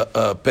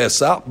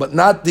Pesach, but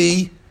not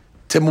the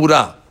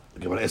Temurah. The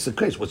Gemara asks the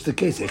case. What's the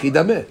case?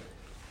 Echidameh.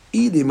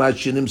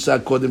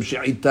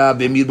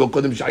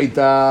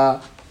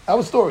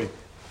 Our story.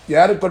 You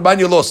had a korban,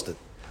 you lost it.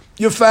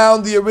 You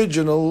found the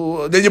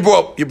original, then you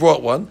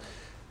brought one,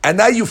 and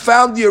now you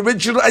found the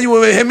original, and you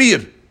were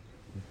hemir.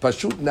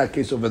 Pashut, in that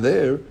case over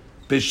there,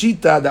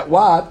 Peshita, that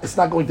what? It's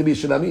not going to be a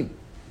Shilamim.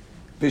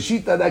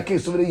 Peshita, in that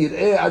case over there,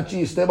 Yir'eh,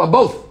 Achi, Yistema,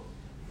 both.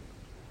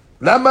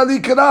 Lama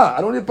likra.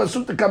 I don't need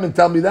Pasuk to come and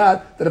tell me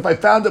that if I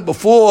found it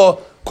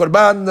before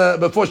Korban,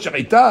 before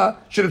Shechita,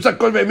 Shiripsak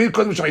Korban Emir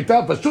Korban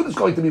Shechita, Pasuk is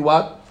going to be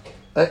what?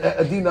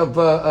 A din of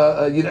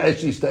Yir'eh,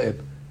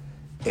 Yista'eb.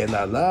 El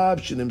alav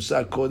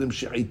shenimsa kodem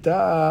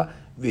shechita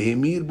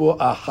vehemir bo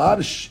achar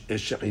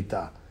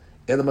shechita.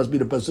 It must be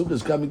the pasuk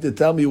is coming to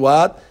tell me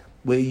what?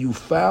 Where you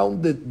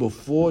found it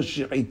before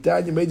shechita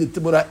and you made it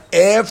timurah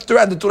after,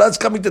 and the Torah is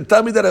coming to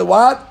tell me that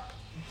what?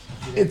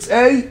 It's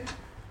a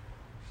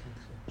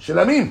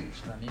shilamim.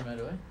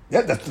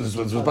 Yeah, that's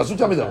what the pasuk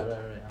tell me though.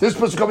 This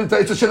pasuk coming to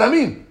tell it's a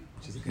shilamim.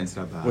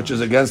 Which is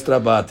against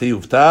Rabbah.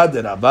 Tiyufta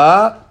de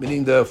Rabbah,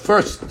 meaning the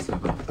first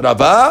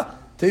Rabbah.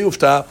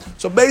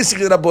 So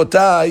basically,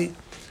 Rabotai,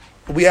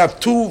 we have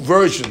two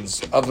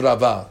versions of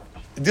Rabbah,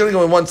 dealing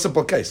with one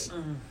simple case.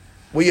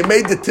 Where you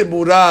made the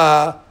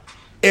Timurah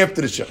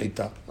after the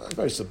Shechita.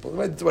 Very simple. You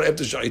made the Timurah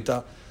after the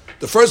Shechita.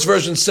 The first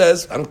version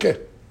says, I don't care.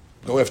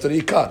 Go after the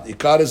Ikar.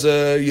 Ikar is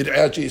a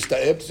Yir'achi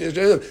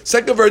Ista'eb.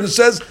 Second version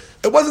says,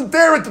 it wasn't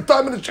there at the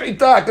time of the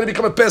Shechita. How can it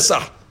become a Pesach?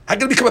 How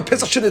can it become a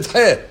Pesach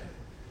Shenitcheh?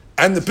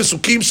 And the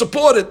Pesukim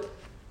support it.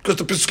 Because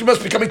the Pesukim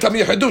must be coming to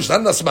me a Hadush, not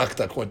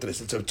Nasmakta, according to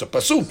this. It's a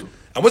Pasuk.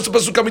 And what's the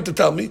Pasuk coming to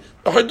tell me?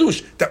 A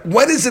Hadush. That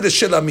when is it a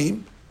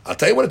Shilamim? I'll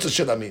tell you when it's a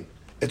Shilamim.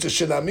 It's a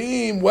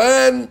Shilamim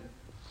when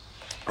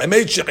I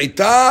made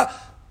Shechita.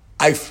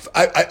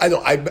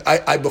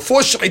 I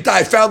before Shechita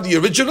I found the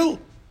original.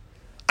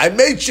 I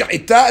made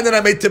Shechita and then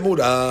I made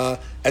Temurah.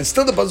 And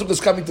still the Pasuk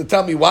is coming to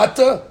tell me what?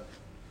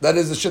 That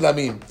is a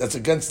Shilamim. That's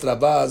against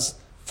Rabbah's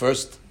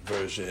first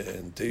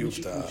version. Which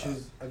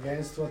is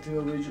against what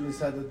you originally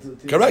said.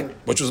 Correct.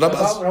 Which was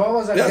Rabbah's. Rabbah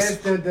was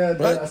against the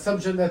right.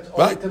 assumption that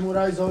only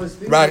Temurah is always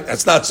thin. Right,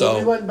 that's not so.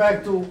 We went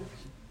back to...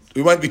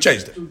 We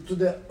changed it. To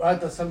the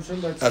right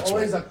assumption that's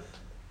always right.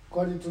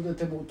 According to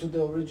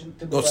the original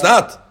Temurah. No, it's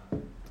not.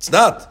 It's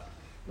not.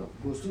 No,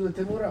 goes to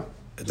the Temurah.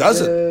 It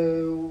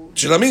doesn't.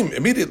 Shilamim,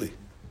 immediately.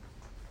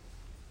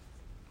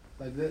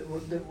 Like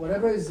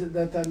whatever is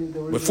that, I mean, the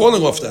original... We're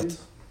falling off that.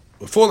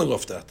 We're falling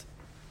off that.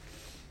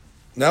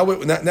 Now. I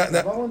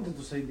wanted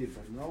to say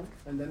different, no?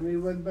 And then we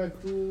went back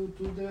to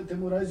the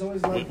Temurah is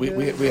always like...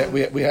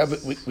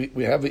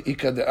 We have an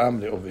Ika de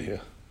Amli over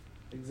here.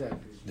 Exactly.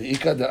 The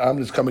Ika de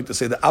Amli is coming to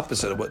say the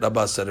opposite of what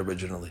Rabbah said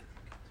originally.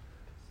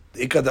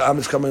 The Ika de Amli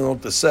is coming along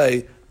to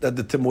say that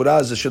the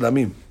Temurah is a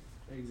Shilamim.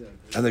 Exactly.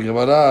 And the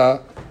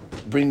Gemara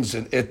brings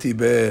an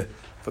Etibeh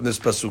from this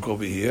pasuk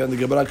over here, and the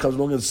Gemara comes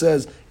along and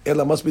says,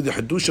 Ela must be the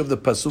Hadush of the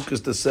pasuk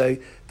is to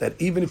say that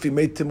even if he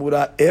made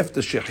Temurah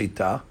after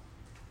Shechita,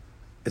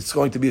 it's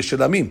going to be a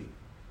Shilamim.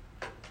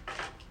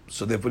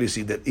 So therefore you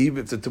see that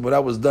even if the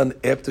Temurah was done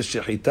after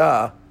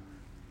Shechita,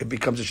 it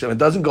becomes a Shilamim. It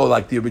doesn't go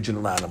like the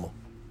original animal.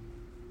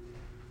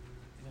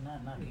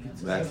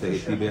 That's the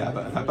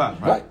Rabbah,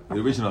 right? The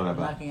original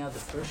Rabbah. Knocking out the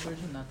first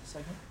version, not the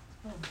second?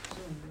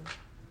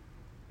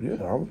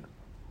 Yeah, are we?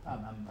 I'm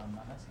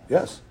asking.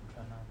 Yes.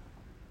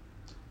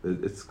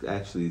 It's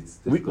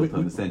difficult to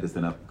understand because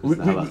the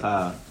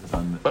halacha is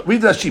on But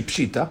read that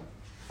Pshita.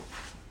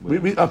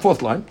 Read our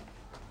fourth line.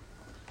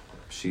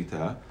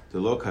 Pshita,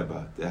 דלא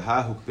קרבה,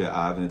 דהה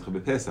הוקבעה ונדחה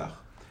בפסח.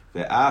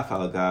 ואף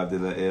על גב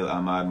דלאל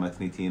אמר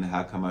מתניתין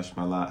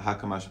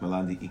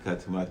הקמשמלן דאיקה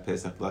תמורת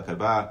פסח דלא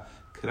קרבה,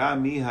 קרא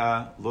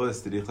מיהה לא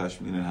יסתריך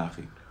להשמינן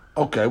הכי.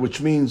 Okay,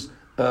 which means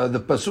the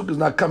pasuk is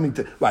not coming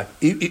to right.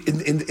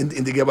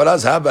 In the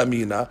Gemara's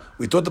Havamina,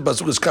 we thought the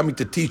pasuk is coming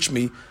to teach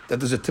me that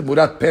there's a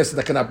timurat pesach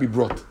that cannot be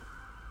brought,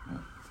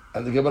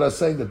 and the Gemara is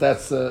saying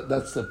that's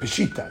the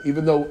peshita,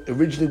 even though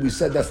originally we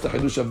said that's the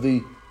hadush of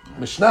the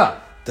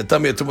Mishnah. To tell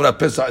me a timurat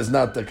pesach is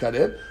not the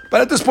karev,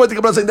 but at this point the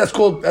Gemara is saying that's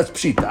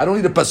peshita. I don't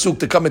need a pasuk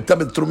to come and tell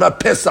me the timurat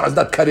pesach is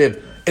not karev.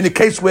 In the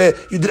case where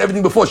you did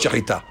everything before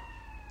shechita,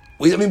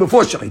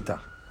 before shechita.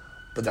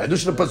 But the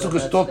Hadush of the Pasuk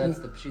is talking...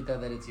 That's the Pshita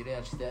that it's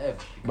Yireh Shte'ev,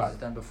 because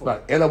it's done before.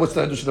 Right. Ella, what's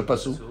the Hadush of the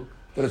Pasuk?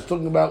 That it's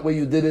talking about where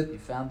you did it. You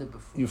found it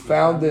before. You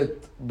found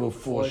it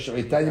before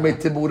Shechita. You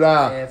made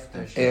Timurah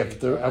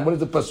after. And what is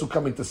the Pasuk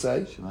coming to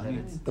say?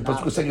 The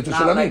Pasuk is saying it's a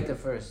Shalamim. Not like the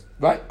first.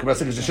 Right. Come on,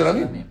 saying it's a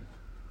Shalamim.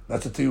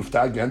 That's a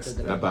Tiyufta against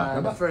Rabbah.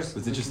 The first.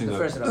 It's interesting the though.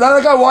 first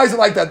Why is it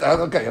like that?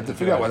 Okay, you have to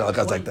figure out why the halakha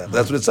is like that. But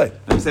that's what it's saying.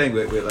 I'm saying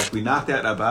we knocked out Rabbah